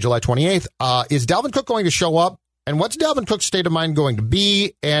Tuesday, July 28th, is Dalvin Cook going to show up? And what's Dalvin Cook's state of mind going to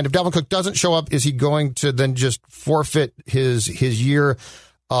be? And if Dalvin Cook doesn't show up, is he going to then just forfeit his year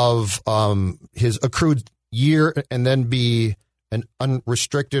of his accrued year and then be an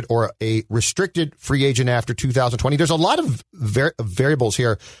unrestricted or a restricted free agent after 2020? There's a lot of variables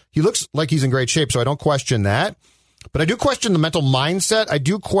here. He looks like he's in great shape, so I don't question that. But I do question the mental mindset. I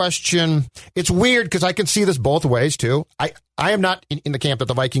do question, it's weird because I can see this both ways too. I am not in the camp that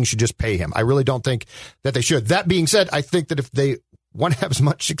the Vikings should just pay him. I really don't think that they should. That being said, I think that if they want to have as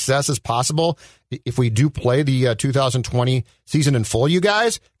much success as possible, if we do play the 2020 season in full, you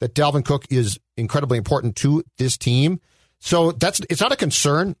guys, that Dalvin Cook is incredibly important to this team. So it's not a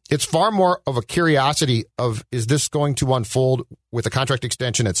concern. It's far more of a curiosity of, is this going to unfold with a contract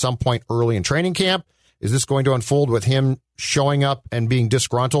extension at some point early in training camp? Is this going to unfold with him showing up and being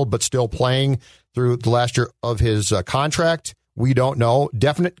disgruntled but still playing through the last year of his contract? We don't know.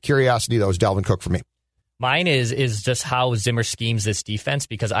 Definite curiosity, though, is Dalvin Cook for me. Mine is just how Zimmer schemes this defense,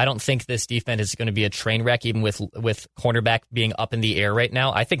 because I don't think this defense is going to be a train wreck, even with cornerback being up in the air right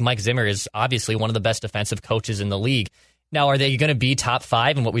now. I think Mike Zimmer is obviously one of the best defensive coaches in the league. Now, are they going to be top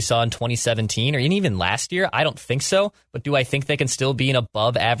 5 in what we saw in 2017 or even last year? I don't think so. But do I think they can still be an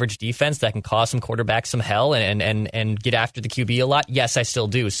above average defense that can cause some quarterbacks some hell and get after the QB a lot? Yes, I still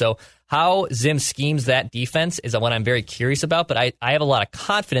do. So how Zim schemes that defense is what I'm very curious about. But I have a lot of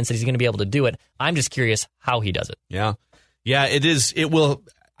confidence that he's going to be able to do it. I'm just curious how he does it. Yeah. Yeah, it is. It will.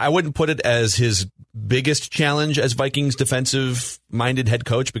 I wouldn't put it as his biggest challenge as Vikings defensive-minded head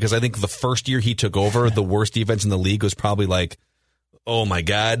coach, because I think the first year he took over, the worst defense in the league was probably like, oh my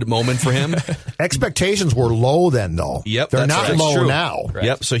God moment for him. Expectations were low then, though. Yep, they're not right. low True. now. Right.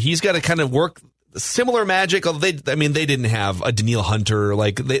 Yep. So he's got to kind of work similar magic. Although they didn't have a Danielle Hunter.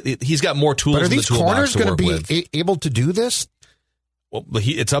 He's got more tools. But are in these the toolbox corners going to be able to do this? Well,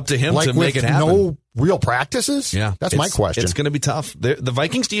 it's up to him to with make it happen. No real practices? Yeah, that's my question. It's going to be tough. The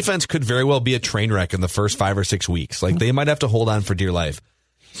Vikings defense could very well be a train wreck in the first 5 or 6 weeks. They might have to hold on for dear life.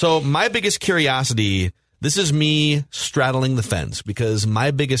 So my biggest curiosity, this is me straddling the fence, because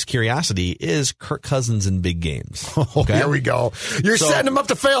my biggest curiosity is Kirk Cousins in big games. Okay? Here we go. You're setting him up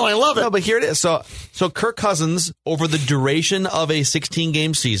to fail. I love it. No, but here it is. So Kirk Cousins, over the duration of a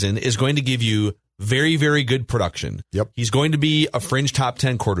 16-game season, is going to give you very, very good production. Yep. He's going to be a fringe top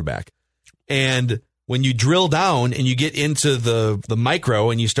 10 quarterback. And when you drill down and you get into the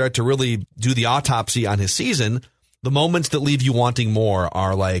micro and you start to really do the autopsy on his season, the moments that leave you wanting more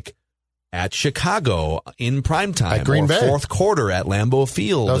are like at Chicago in primetime, at Green or Bay. Fourth quarter at Lambeau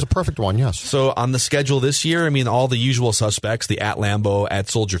Field. That was a perfect one, yes. So on the schedule this year, all the usual suspects, the at Lambeau, at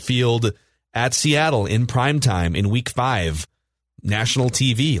Soldier Field, at Seattle in primetime in week 5, national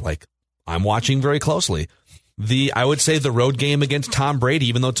TV, I'm watching very closely. I would say the road game against Tom Brady,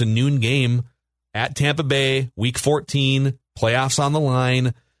 even though it's a noon game, at Tampa Bay, week 14, playoffs on the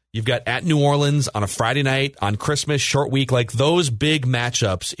line. You've got at New Orleans on a Friday night, on Christmas, short week, those big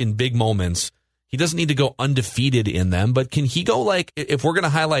matchups in big moments. He doesn't need to go undefeated in them, but can he go if we're going to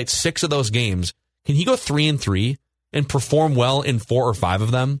highlight 6 of those games, can he go 3-3 and perform well in 4 or 5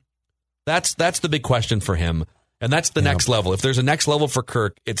 of them? That's the big question for him. And that's the next level. If there's a next level for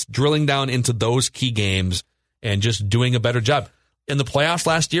Kirk, it's drilling down into those key games and just doing a better job. In the playoffs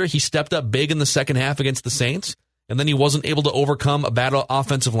last year, he stepped up big in the second half against the Saints, and then he wasn't able to overcome a bad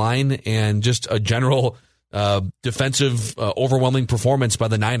offensive line and just a general defensive overwhelming performance by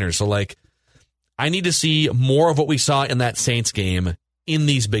the Niners. So, I need to see more of what we saw in that Saints game in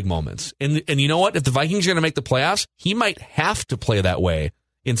these big moments. And you know what? If the Vikings are going to make the playoffs, he might have to play that way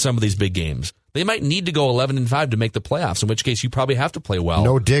in some of these big games. They might need to go 11-5 to make the playoffs, in which case you probably have to play well.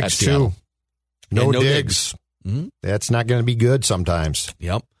 No Diggs, too. No Diggs. Mm-hmm. That's not going to be good sometimes.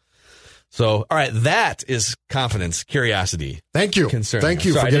 Yep. So, all right, that is confidence, curiosity. Thank you. Concern. Thank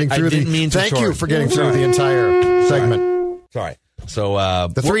you Sorry, for getting through Thank you for getting through the entire segment. Sorry. So,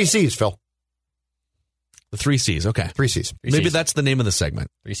 the 3 C's, Phil. The 3 C's. Okay. 3 C's. Maybe that's the name of the segment.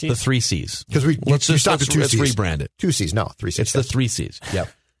 3 C's. The 3 C's. Because you stopped at 2 C's. Let's rebrand it. 2 C's. No, 3 C's. It's the 3 C's. Yep.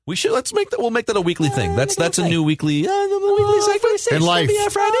 We should we'll make that a weekly thing. That's a new weekly segment in life.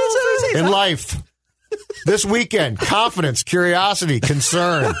 Fridays. In life. This weekend, confidence, curiosity,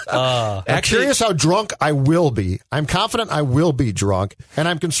 concern. I'm curious how drunk I will be. I'm confident I will be drunk, and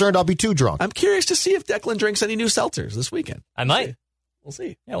I'm concerned I'll be too drunk. I'm curious to see if Declan drinks any new seltzers this weekend. I might. We'll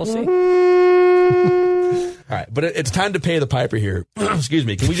see. Yeah, we'll see. All right, but it's time to pay the piper here. Excuse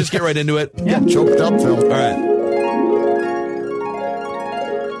me. Can we just get right into it? Yeah, choked up, Phil. All right.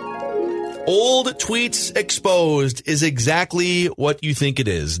 Old tweets exposed is exactly what you think it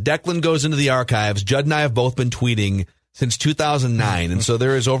is. Declan goes into the archives. Judd and I have both been tweeting since 2009, and so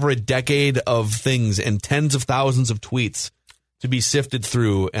there is over a decade of things and tens of thousands of tweets to be sifted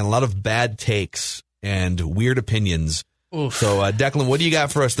through, and a lot of bad takes and weird opinions. Oof. So, Declan, what do you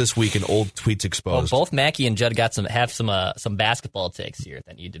got for us this week in Old Tweets Exposed? Well, both Mackie and Judd have some basketball takes here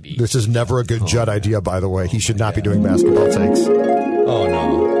that need to be. This is never a good Judd idea, by the way. He should not be doing basketball takes. Oh,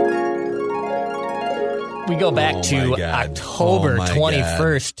 no. We go back to October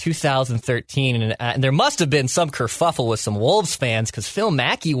 21st, 2013, and there must have been some kerfuffle with some Wolves fans because Phil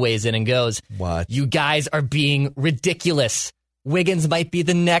Mackey weighs in and goes, "What? You guys are being ridiculous. Wiggins might be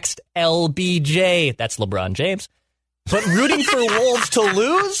the next LBJ." That's LeBron James. But rooting for Wolves to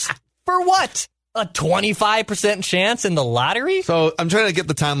lose? For what? A 25% chance in the lottery? So I'm trying to get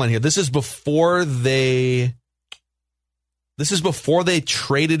the timeline here. This is before they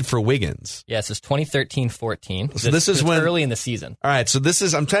traded for Wiggins. Yes, it's 2013-14. So this is when early in the season. All right, so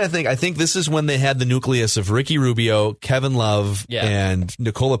I'm trying to think. I think this is when they had the nucleus of Ricky Rubio, Kevin Love, and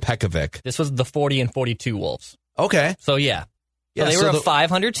Nikola Pekovic. This was the 40 and 42 Wolves. Okay. So yeah. So they were a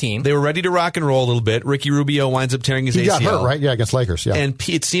 500 team. They were ready to rock and roll a little bit. Ricky Rubio winds up tearing his ACL. He got hurt, right? Yeah, against Lakers. Yeah. And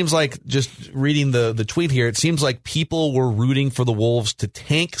it seems like, just reading the tweet here, it seems like people were rooting for the Wolves to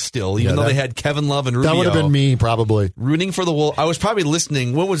tank still, even though they had Kevin Love and Rubio. That would have been me, probably. Rooting for the Wolves. I was probably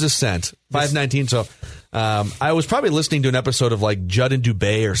listening. What was this sent? 519. So I was probably listening to an episode of like Judd and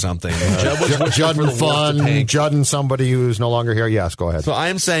Dubé or something. Judd and Fun. Judd and somebody who's no longer here. Yes, go ahead. So I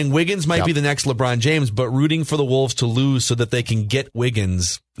am saying Wiggins might be the next LeBron James, but rooting for the Wolves to lose so that they can get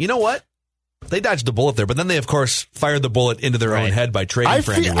Wiggins. You know what? They dodged the bullet there, but then they, of course, fired the bullet into their own head by trading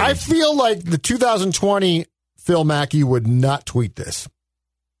for Andy Wiggins. I feel like the 2020 Phil Mackey would not tweet this.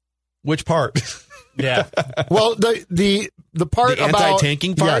 Which part? Yeah. Well, the part the about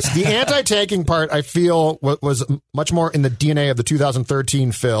anti-tanking part. Yes, the anti-tanking part. I feel was much more in the DNA of the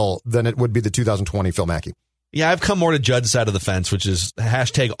 2013 Phil than it would be the 2020 Phil Mackey. Yeah, I've come more to Judd's side of the fence, which is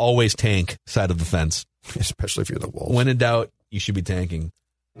hashtag always tank side of the fence. Especially if you're the Wolves. When in doubt, you should be tanking.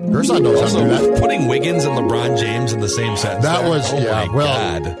 Gerson knows how to do that. Putting Wiggins and LeBron James in the same sentence. That was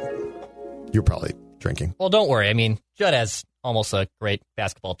God. You're probably drinking. Well, don't worry. I mean, Judd has almost a great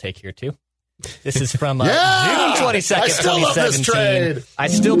basketball take here too. This is from June 22nd, I still 2017. love this trade. I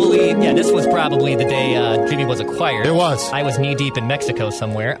still believe, this was probably the day Jimmy was acquired. It was. I was knee-deep in Mexico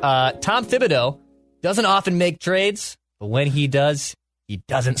somewhere. Tom Thibodeau doesn't often make trades, but when he does, he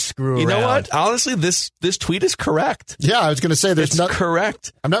doesn't screw around. You know what? Honestly, this tweet is correct. Yeah, I was going to say it's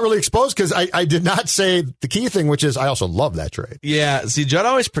correct. I'm not really exposed because I did not say the key thing, which is I also love that trade. Yeah, see, Judd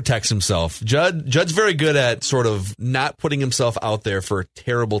always protects himself. Judd's very good at sort of not putting himself out there for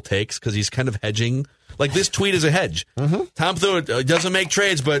terrible takes because he's kind of hedging. Like this tweet is a hedge. Mm-hmm. Tom Thibodeau doesn't make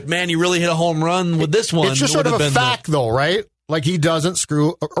trades, but man, he really hit a home run with this one. It's just sort of a fact, though, right? Like he doesn't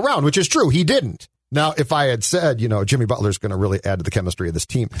screw around, which is true. He didn't. Now, if I had said, Jimmy Butler's going to really add to the chemistry of this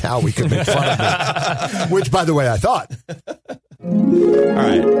team, now we could make fun of me. Which, by the way, I thought. All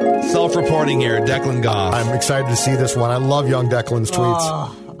right. Self-reporting here. Declan Goff. I'm excited to see this one. I love young Declan's tweets.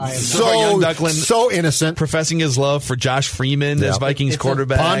 Young Declan, so innocent. Professing his love for Josh Freeman as Vikings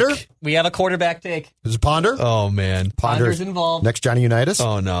quarterback. Ponder? We have a quarterback take. Is it Ponder? Oh, man. Ponder's involved. Next Johnny Unitas?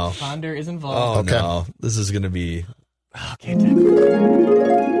 Oh, no. Ponder is involved. Oh, no. This is going to be... Okay,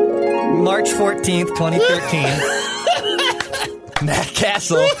 March 14th, 2013. Matt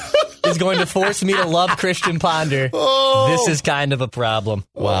Castle is going to force me to love Christian Ponder. Oh. This is kind of a problem.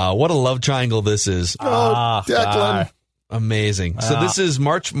 Wow, what a love triangle this is. Declan. Amazing. So this is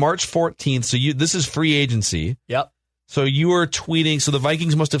March 14th. So this is free agency. Yep. So you were tweeting. So the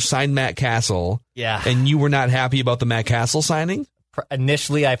Vikings must have signed Matt Castle. Yeah. And you were not happy about the Matt Castle signing?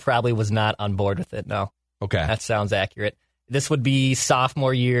 Initially, I probably was not on board with it. No. Okay. That sounds accurate. This would be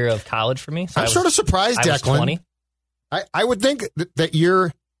sophomore year of college for me. So I'm sort of surprised, Declan. I was 20. I would think that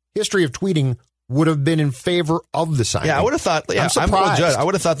your history of tweeting would have been in favor of the signing. Yeah, I would have thought. Yeah, I'm surprised. I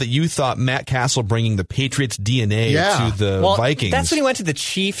would have thought that you thought Matt Castle bringing the Patriots DNA to the Vikings. That's when he went to the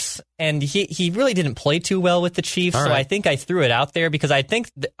Chiefs, and he really didn't play too well with the Chiefs, so I think I threw it out there because I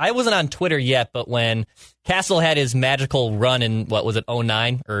think I wasn't on Twitter yet, but when Castle had his magical run in, what was it,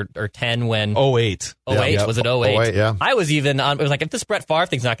 09 or 10 when... 08. 08, was it 08? 08, yeah. I was even on, it was like, if this Brett Favre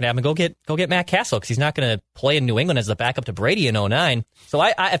thing's not going to happen, go get Matt Castle because he's not going to play in New England as the backup to Brady in 09. So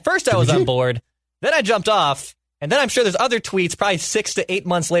I at first I was on board, then I jumped off, and then I'm sure there's other tweets probably 6 to 8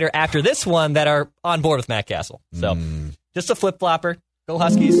 months later after this one that are on board with Matt Castle. So just a flip-flopper. Go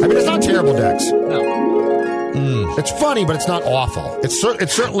Huskies. I mean, it's not terrible, Dex. No. It's funny, but it's not awful. It's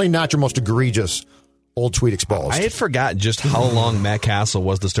certainly not your most egregious old tweet exposed. I had forgotten just how long Matt Castle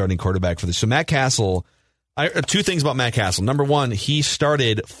was the starting quarterback for this. So Matt Castle, two things about Matt Castle. Number one, he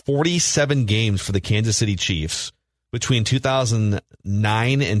started 47 games for the Kansas City Chiefs between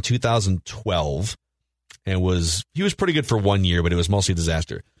 2009 and 2012. And he was pretty good for 1 year, but it was mostly a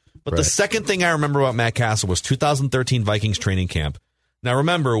disaster. But the second thing I remember about Matt Castle was 2013 Vikings training camp. Now,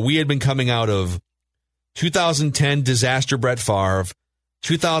 remember, we had been coming out of 2010 disaster Brett Favre,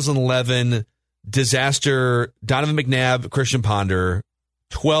 2011 disaster Donovan McNabb, Christian Ponder,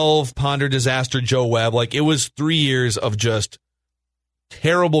 12 Ponder disaster Joe Webb. Like, it was 3 years of just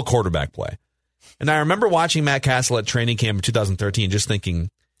terrible quarterback play. And I remember watching Matt Castle at training camp in 2013 just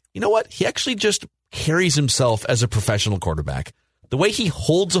thinking, you know what? He actually just carries himself as a professional quarterback. The way he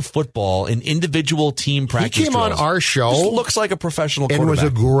holds a football in individual team practice He came on our show. Just looks like a professional quarterback. And was a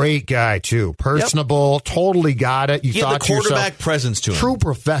great guy, too. Personable, totally got it. He had the quarterback presence to him. True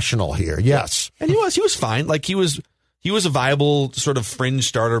professional here, yes. And he was fine. Like, he was a viable sort of fringe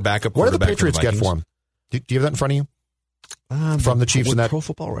starter backup What quarterback. did the Patriots get for him? Do you have that in front of you? From the Chiefs would in that Pro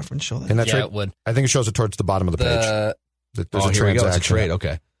Football Reference show that? In that trade? It would. I think it shows it towards the bottom of the page. There's a here we go. It's a transaction. trade.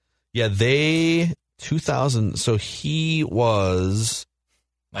 Okay. Yeah, 2000. So he was.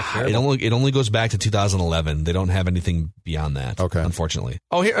 It only goes back to 2011. They don't have anything beyond that. Okay, unfortunately.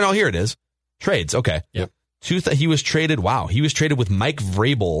 Here it is. Trades. Okay. Yep. He was traded. Wow, he was traded with Mike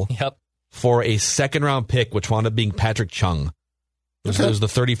Vrabel. Yep. For a second-round pick, which wound up being Patrick Chung. It was the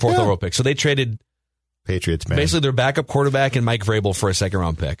 34th overall pick. So they traded Patriots, man. Basically, their backup quarterback and Mike Vrabel for a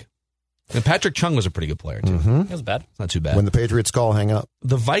second-round pick. And Patrick Chung was a pretty good player, too. Mm-hmm. It was bad. It's not too bad. When the Patriots call, hang up.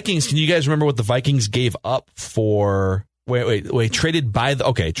 The Vikings, can you guys remember what the Vikings gave up for... Wait. Traded by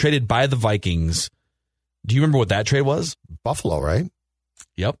the Vikings. Do you remember what that trade was? Buffalo, right?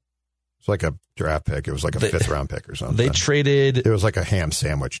 Yep. It's like a draft pick. It was like a fifth-round pick or something. They traded... It was like a ham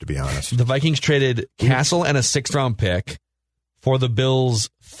sandwich, to be honest. The Vikings traded Castle and a sixth-round pick for the Bills'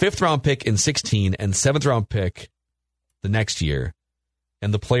 fifth-round pick in 2016 and seventh-round pick the next year.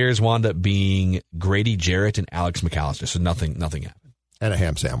 And the players wound up being Grady Jarrett and Alex McAllister. So nothing happened. And a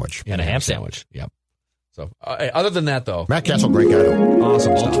ham sandwich. And a ham sandwich. Yep. So other than that, though, Matt Castle, great guy. Though.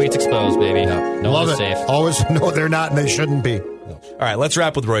 Awesome. All tweets exposed, baby. Yeah. No Love one's it. safe. Always, no, they're not, and they shouldn't be. No. All right, let's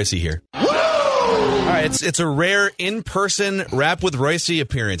wrap with Royce here. All right, it's a rare in-person Rap with Royce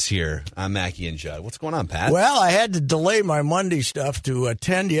appearance here on Mackie and Judd. What's going on, Pat? Well, I had to delay my Monday stuff to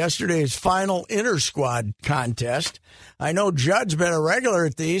attend yesterday's final inter-squad contest. I know Judd's been a regular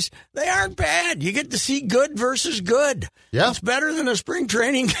at these. They aren't bad. You get to see good versus good. Yeah. It's better than a spring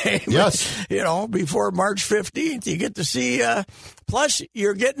training game. Yes. Before March 15th. You get to see, plus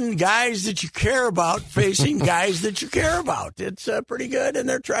you're getting guys that you care about facing guys that you care about. It's pretty good, and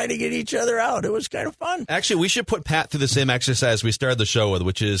they're trying to get each other out. It was kind of fun. Actually, we should put Pat through the same exercise we started the show with,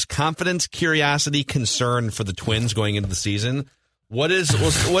 which is confidence, curiosity, concern for the Twins going into the season. What's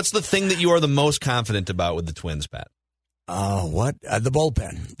the thing that you are the most confident about with the Twins, Pat? The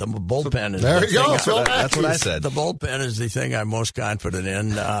bullpen. The bullpen is there the you go. thing. That's what I said. The bullpen is the thing I'm most confident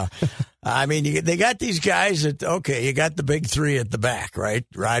in. I mean, they got these guys that, okay, you got the big three at the back, right?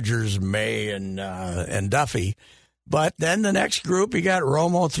 Rogers, May, and Duffy. But then the next group, you got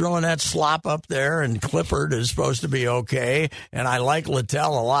Romo throwing that slop up there, and Clippard is supposed to be okay. And I like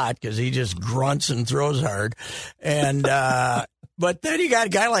Littell a lot because he just grunts and throws hard. And but then you got a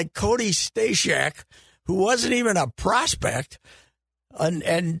guy like Cody Stashak, who wasn't even a prospect,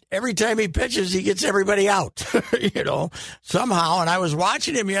 and every time he pitches, he gets everybody out, somehow. And I was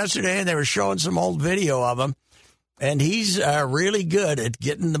watching him yesterday, and they were showing some old video of him, and he's really good at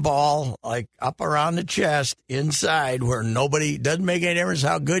getting the ball like up around the chest, inside, where nobody, doesn't make any difference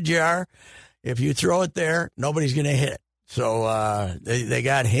how good you are. If you throw it there, nobody's going to hit it. So they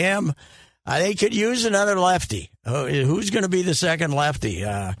got him. They could use another lefty. Who's going to be the second lefty?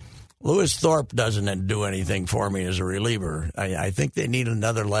 Lewis Thorpe doesn't do anything for me as a reliever. I think they need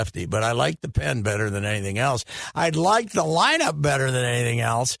another lefty, but I like the pen better than anything else. I'd like the lineup better than anything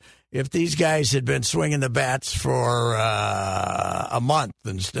else if these guys had been swinging the bats for a month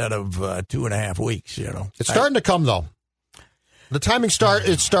instead of 2.5 weeks. It's starting to come, though. The timing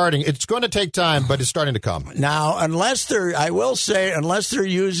it's starting. It's going to take time, but it's starting to come. Now, unless they're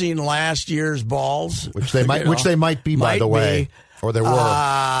using last year's balls, which they might be, by the way, or they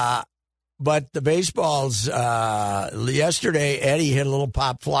were. But the baseballs, yesterday, Eddie hit a little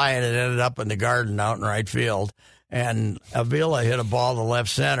pop fly and it ended up in the garden out in right field. And Avila hit a ball to left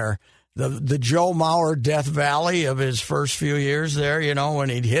center. The Joe Mauer Death Valley of his first few years there, when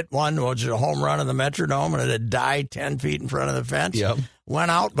he'd hit one, which was a home run in the Metrodome, and it had died 10 feet in front of the fence. Yep.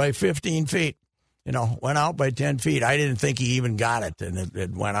 Went out by 15 feet. Went out by 10 feet. I didn't think he even got it, and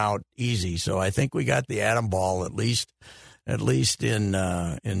it went out easy. So I think we got the Adam ball at least in these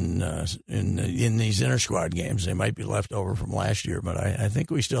inter-squad games. They might be left over from last year, but I think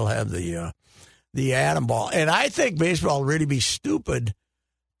we still have the Adam ball. And I think baseball will really be stupid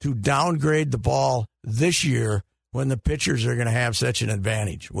to downgrade the ball this year when the pitchers are going to have such an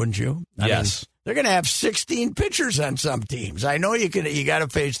advantage, wouldn't you? Yes. They're going to have 16 pitchers on some teams. I know you got to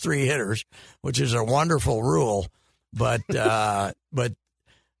face 3 hitters, which is a wonderful rule, but if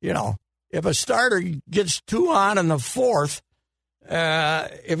a starter gets 2 on in the 4th,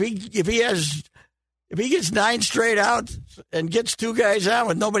 if he gets 9 straight outs and gets 2 guys out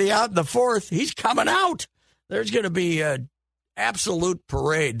with nobody out in the 4th, he's coming out. There's going to be a absolute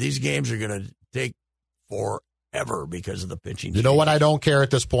parade. These games are going to take forever because of the pitching. You know what? I don't care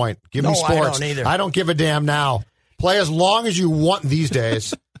at this point. Give me sports. I don't either. I don't give a damn now. Play as long as you want these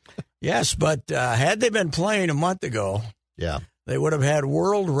days. Yes, but had they been playing a month ago, they would have had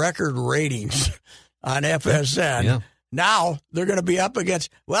world record ratings on FSN. Yeah. Now they're going to be up against,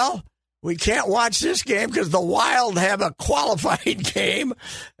 we can't watch this game because the Wild have a qualifying game,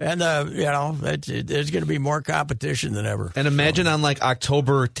 and there's going to be more competition than ever. And imagine on like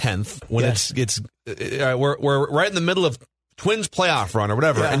October 10th when we're right in the middle of Twins playoff run or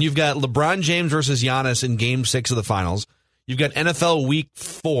whatever, and you've got LeBron James versus Giannis in Game 6 of the Finals. You've got NFL Week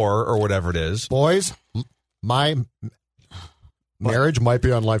 4 or whatever it is. Boys, my marriage might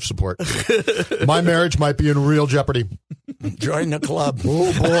be on life support. My marriage might be in real jeopardy. Join the club.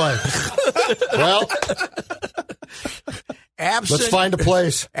 Oh, boy. Well, let's find a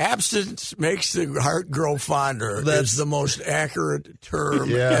place. Absence makes the heart grow fonder. That's the most accurate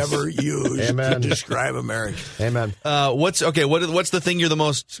term ever used to describe a marriage. Amen. What's the thing you're the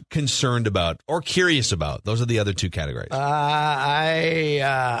most concerned about or curious about? Those are the other 2 categories. I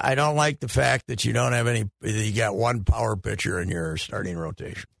don't like the fact that you don't have any. You got 1 power pitcher in your starting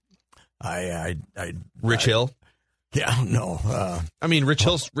rotation. Rich Hill. Yeah, no. Rich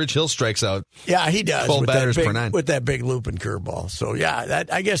Hill strikes out. Yeah, he does. 12 batters per 9 with that big looping curveball. So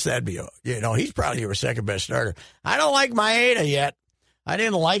I guess that'd be. He's probably your second best starter. I don't like Maeda yet. I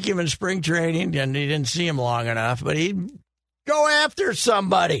didn't like him in spring training, and he didn't see him long enough. But he'd go after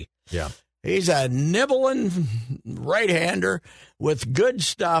somebody. Yeah, he's a nibbling right-hander with good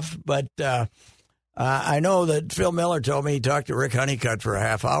stuff, but. I know that Phil Miller told me he talked to Rick Honeycutt for a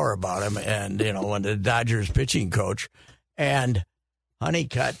half hour about him, and when the Dodgers pitching coach, and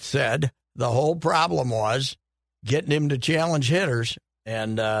Honeycutt said the whole problem was getting him to challenge hitters,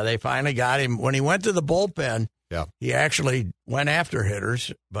 and they finally got him when he went to the bullpen. Yeah, he actually went after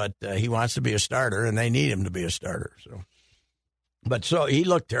hitters, but he wants to be a starter, and they need him to be a starter. So he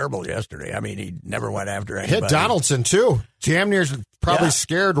looked terrible yesterday. He never went after anybody. Hit Donaldson, too. Damn near probably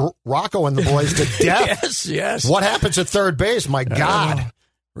scared Rocco and the boys to death. Yes. What happens at third base? My God.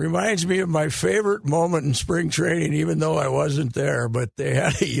 Reminds me of my favorite moment in spring training, even though I wasn't there. But they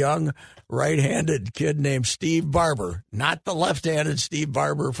had a young right-handed kid named Steve Barber. Not the left-handed Steve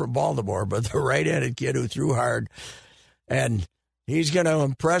Barber from Baltimore, but the right-handed kid who threw hard. And he's going to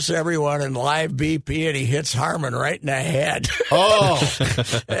impress everyone in live BP, and he hits Harmon right in the head. Oh.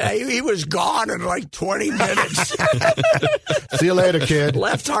 He was gone in like 20 minutes. See you later, kid.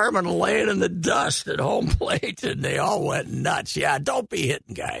 Left Harmon laying in the dust at home plate, and they all went nuts. Yeah, don't be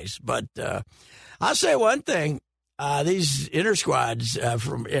hitting guys. But I'll say one thing. These inter-squads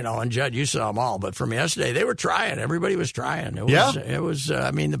and Judd, you saw them all, but from yesterday, they were trying. Everybody was trying. It was,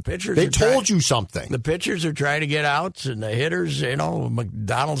 the pitchers. They told you something. The pitchers are trying to get outs, and the hitters,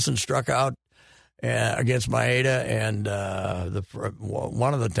 Donaldson struck out against Maeda, and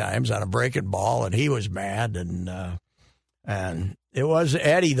one of the times on a breaking ball, and he was mad, and it was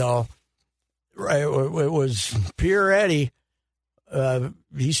Eddie, though. Right, it was pure Eddie.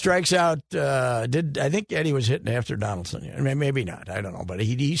 He strikes out. I think Eddie was hitting after Donaldson? Maybe not. I don't know. But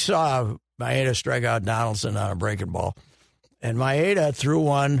he saw Maeda strike out Donaldson on a breaking ball, and Maeda threw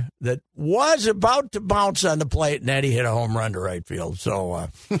one that was about to bounce on the plate, and Eddie hit a home run to right field. So,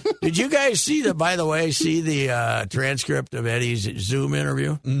 did you guys see the transcript of Eddie's Zoom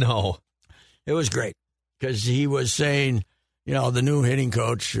interview? No, it was great because he was saying the new hitting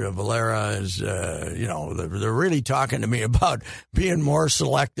coach, Valera, is, they're really talking to me about being more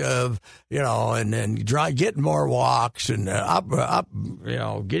selective, and getting more walks and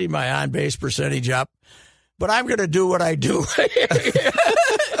getting my on-base percentage up. But I'm going to do what I do.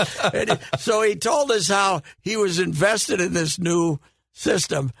 So he told us how he was invested in this new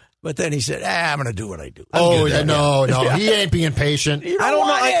system. But then he said, I'm going to do what I do. No. He ain't being patient. I don't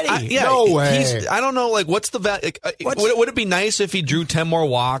know. No way. I don't know, what's the value? Would it be nice if he drew 10 more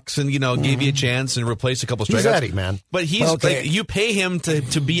walks and, gave you a chance and replaced a couple strikeouts? He's Eddie, man. But he's you pay him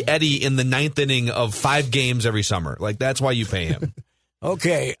to be Eddie in the 9th inning of 5 games every summer. That's why you pay him.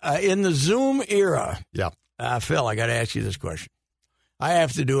 Okay. In the Zoom era, yeah. Phil, I got to ask you this question. I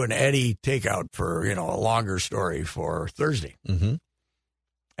have to do an Eddie takeout for, a longer story for Thursday. Mm-hmm.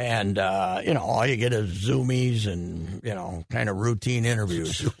 And, all you get is Zoomies and, kind of routine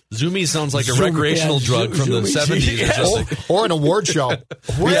interviews. Zoomies sounds like a recreational drug from the 70s. Or an award show.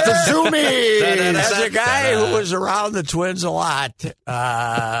 Where's the Zoomie? As a guy who was around the Twins a lot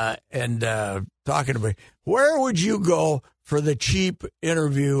and talking to me, where would you go for the cheap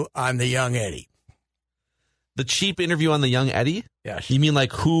interview on the young Eddie? The cheap interview on the young Eddie? Yes. You mean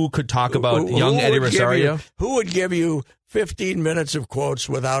who could talk about young Eddie Rosario? Who would give you 15 minutes of quotes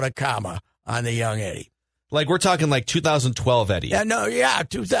without a comma on the young Eddie? We're talking 2012 Eddie.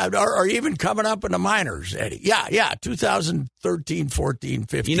 2000, or even coming up in the minors, Eddie. 2013, 14,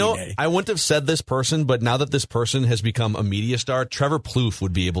 15, Eddie. I wouldn't have said this person, but now that this person has become a media star, Trevor Plouffe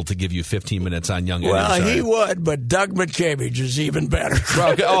would be able to give you 15 minutes on young Eddie. Well, he would, but Doug McCabe is even better.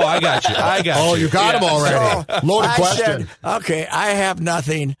 Oh, I got you. Oh, you got him already. So Loaded question. Said, okay, I have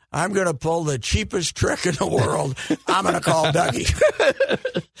nothing. I'm going to pull the cheapest trick in the world. I'm going to call Dougie.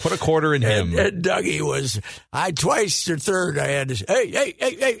 Put a quarter in him. And Dougie was, twice or third, I had to say, hey.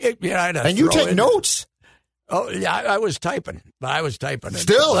 I had to and you take notes. Oh, yeah, I was typing.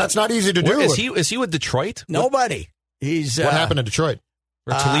 Still, that's not easy to do. Is he with Detroit? Nobody. He's what happened in Detroit?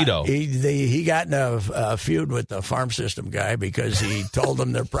 Or Toledo? He got in a feud with the farm system guy because he told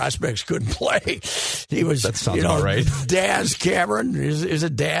them their prospects couldn't play. He was, that sounds about right. Daz Cameron. Is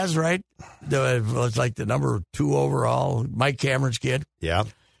it Daz, right? It's like the number 2 overall, Mike Cameron's kid. Yeah.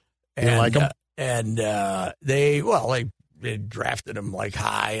 And, like him? They drafted him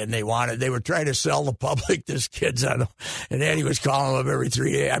high, and they were trying to sell the public this kid's on him. And Eddie was calling him up every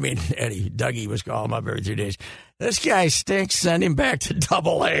 3 days. Dougie was calling him up every 3 days. This guy stinks. Send him back to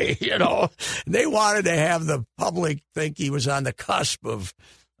Double-A. They wanted to have the public think he was on the cusp of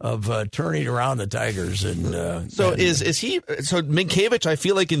turning around the Tigers. And is he? So Minkiewicz, I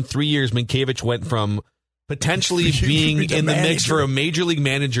feel like in 3 years, Minkiewicz went from potentially being in the mix for a major league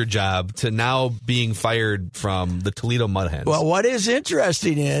manager job to now being fired from the Toledo Mudhens. Well, what is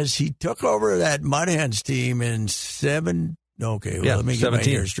interesting is he took over that Mudhens team in let me get my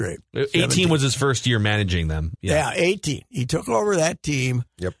years straight. 18 was his first year managing them. Yeah, 18. He took over that team.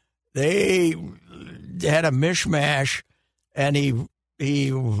 Yep. They had a mishmash, and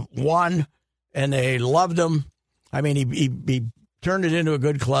he won, and they loved him. He turned it into a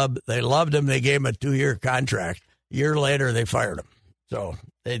good club. They loved him. They gave him a 2-year contract. A year later, they fired him. So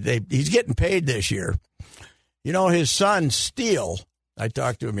he's getting paid this year. His son, Steele, I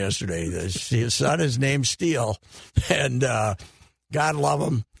talked to him yesterday. His son is named Steele, and God love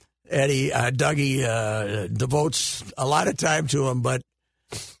him. Dougie devotes a lot of time to him, but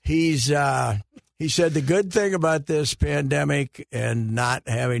he said the good thing about this pandemic and not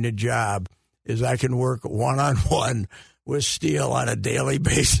having a job is I can work one-on-one with Steele on a daily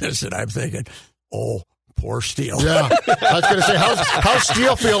basis, and I'm thinking, oh, poor Steele. Yeah, I was going to say, how's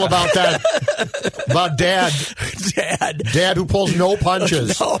Steele feel about that? About Dad who pulls no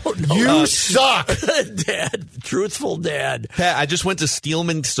punches. No, you suck. Dad, truthful dad. Pat, I just went to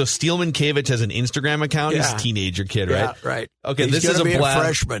Steelman. So Steelman-Kiewicz has an Instagram account. Yeah. He's a teenager kid, right? Yeah, right. Okay, He's this is a blast.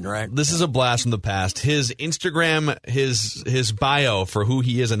 Freshman, right? This is a blast from the past. His Instagram, his bio for who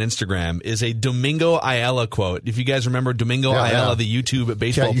he is on Instagram is a Domingo Ayala quote. If you guys remember Domingo Ayala, the YouTube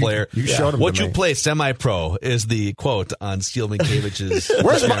baseball player, you showed him. What to you me. play semi-pro is the quote on Steelman-Kiewicz's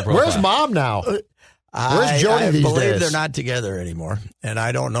Where's Instagram profile. Where's Mom now? Where's Jody I these believe days? they're not together anymore, and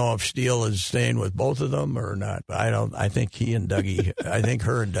I don't know if Steele is staying with both of them or not. But I think her and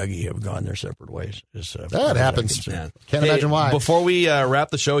Dougie have gone their separate ways. That happens. Can't imagine why. Before we wrap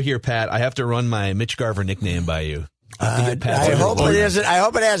the show here, Pat, I have to run my Mitch Garver nickname by you. I hope it isn't. I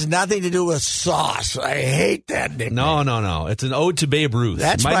hope it has nothing to do with sauce. I hate that nickname. No. It's an ode to Babe Ruth.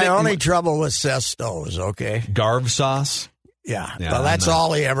 That's my only trouble with Seth Stowes. Okay, Garv sauce. Yeah, well, that's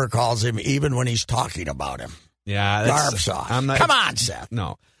all he ever calls him, even when he's talking about him. Yeah, Garb sauce. Come on, Seth.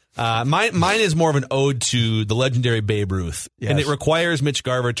 No. Mine is more of an ode to the legendary Babe Ruth, and it requires Mitch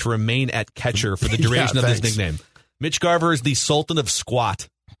Garver to remain at catcher for the duration of this nickname. Mitch Garver is the Sultan of Squat.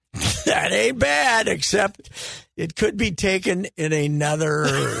 That ain't bad, except it could be taken in another,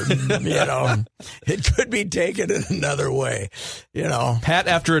 it could be taken in another way, Pat,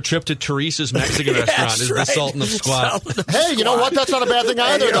 after a trip to Teresa's Mexican restaurant, is the Sultan of Squat. Hey, you know what? That's not a bad thing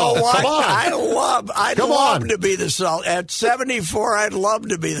either, you know though. what? Come on. I'd love to be the Sultan. At 74, I'd love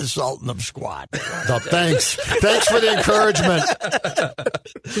to be the Sultan of Squat. No, thanks. Thanks for the encouragement.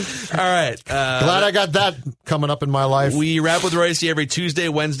 All right. Glad I got that coming up in my life. We wrap with Royce every Tuesday,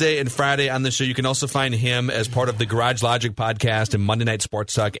 Wednesday, and Friday on the show. You can also find him as part of the Garage Logic podcast and Monday Night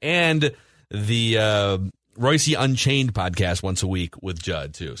Sports Talk and the Royce Unchained podcast once a week with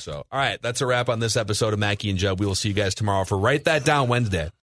Judd, too. So, all right, that's a wrap on this episode of Mackey and Judd. We will see you guys tomorrow for Write That Down Wednesday.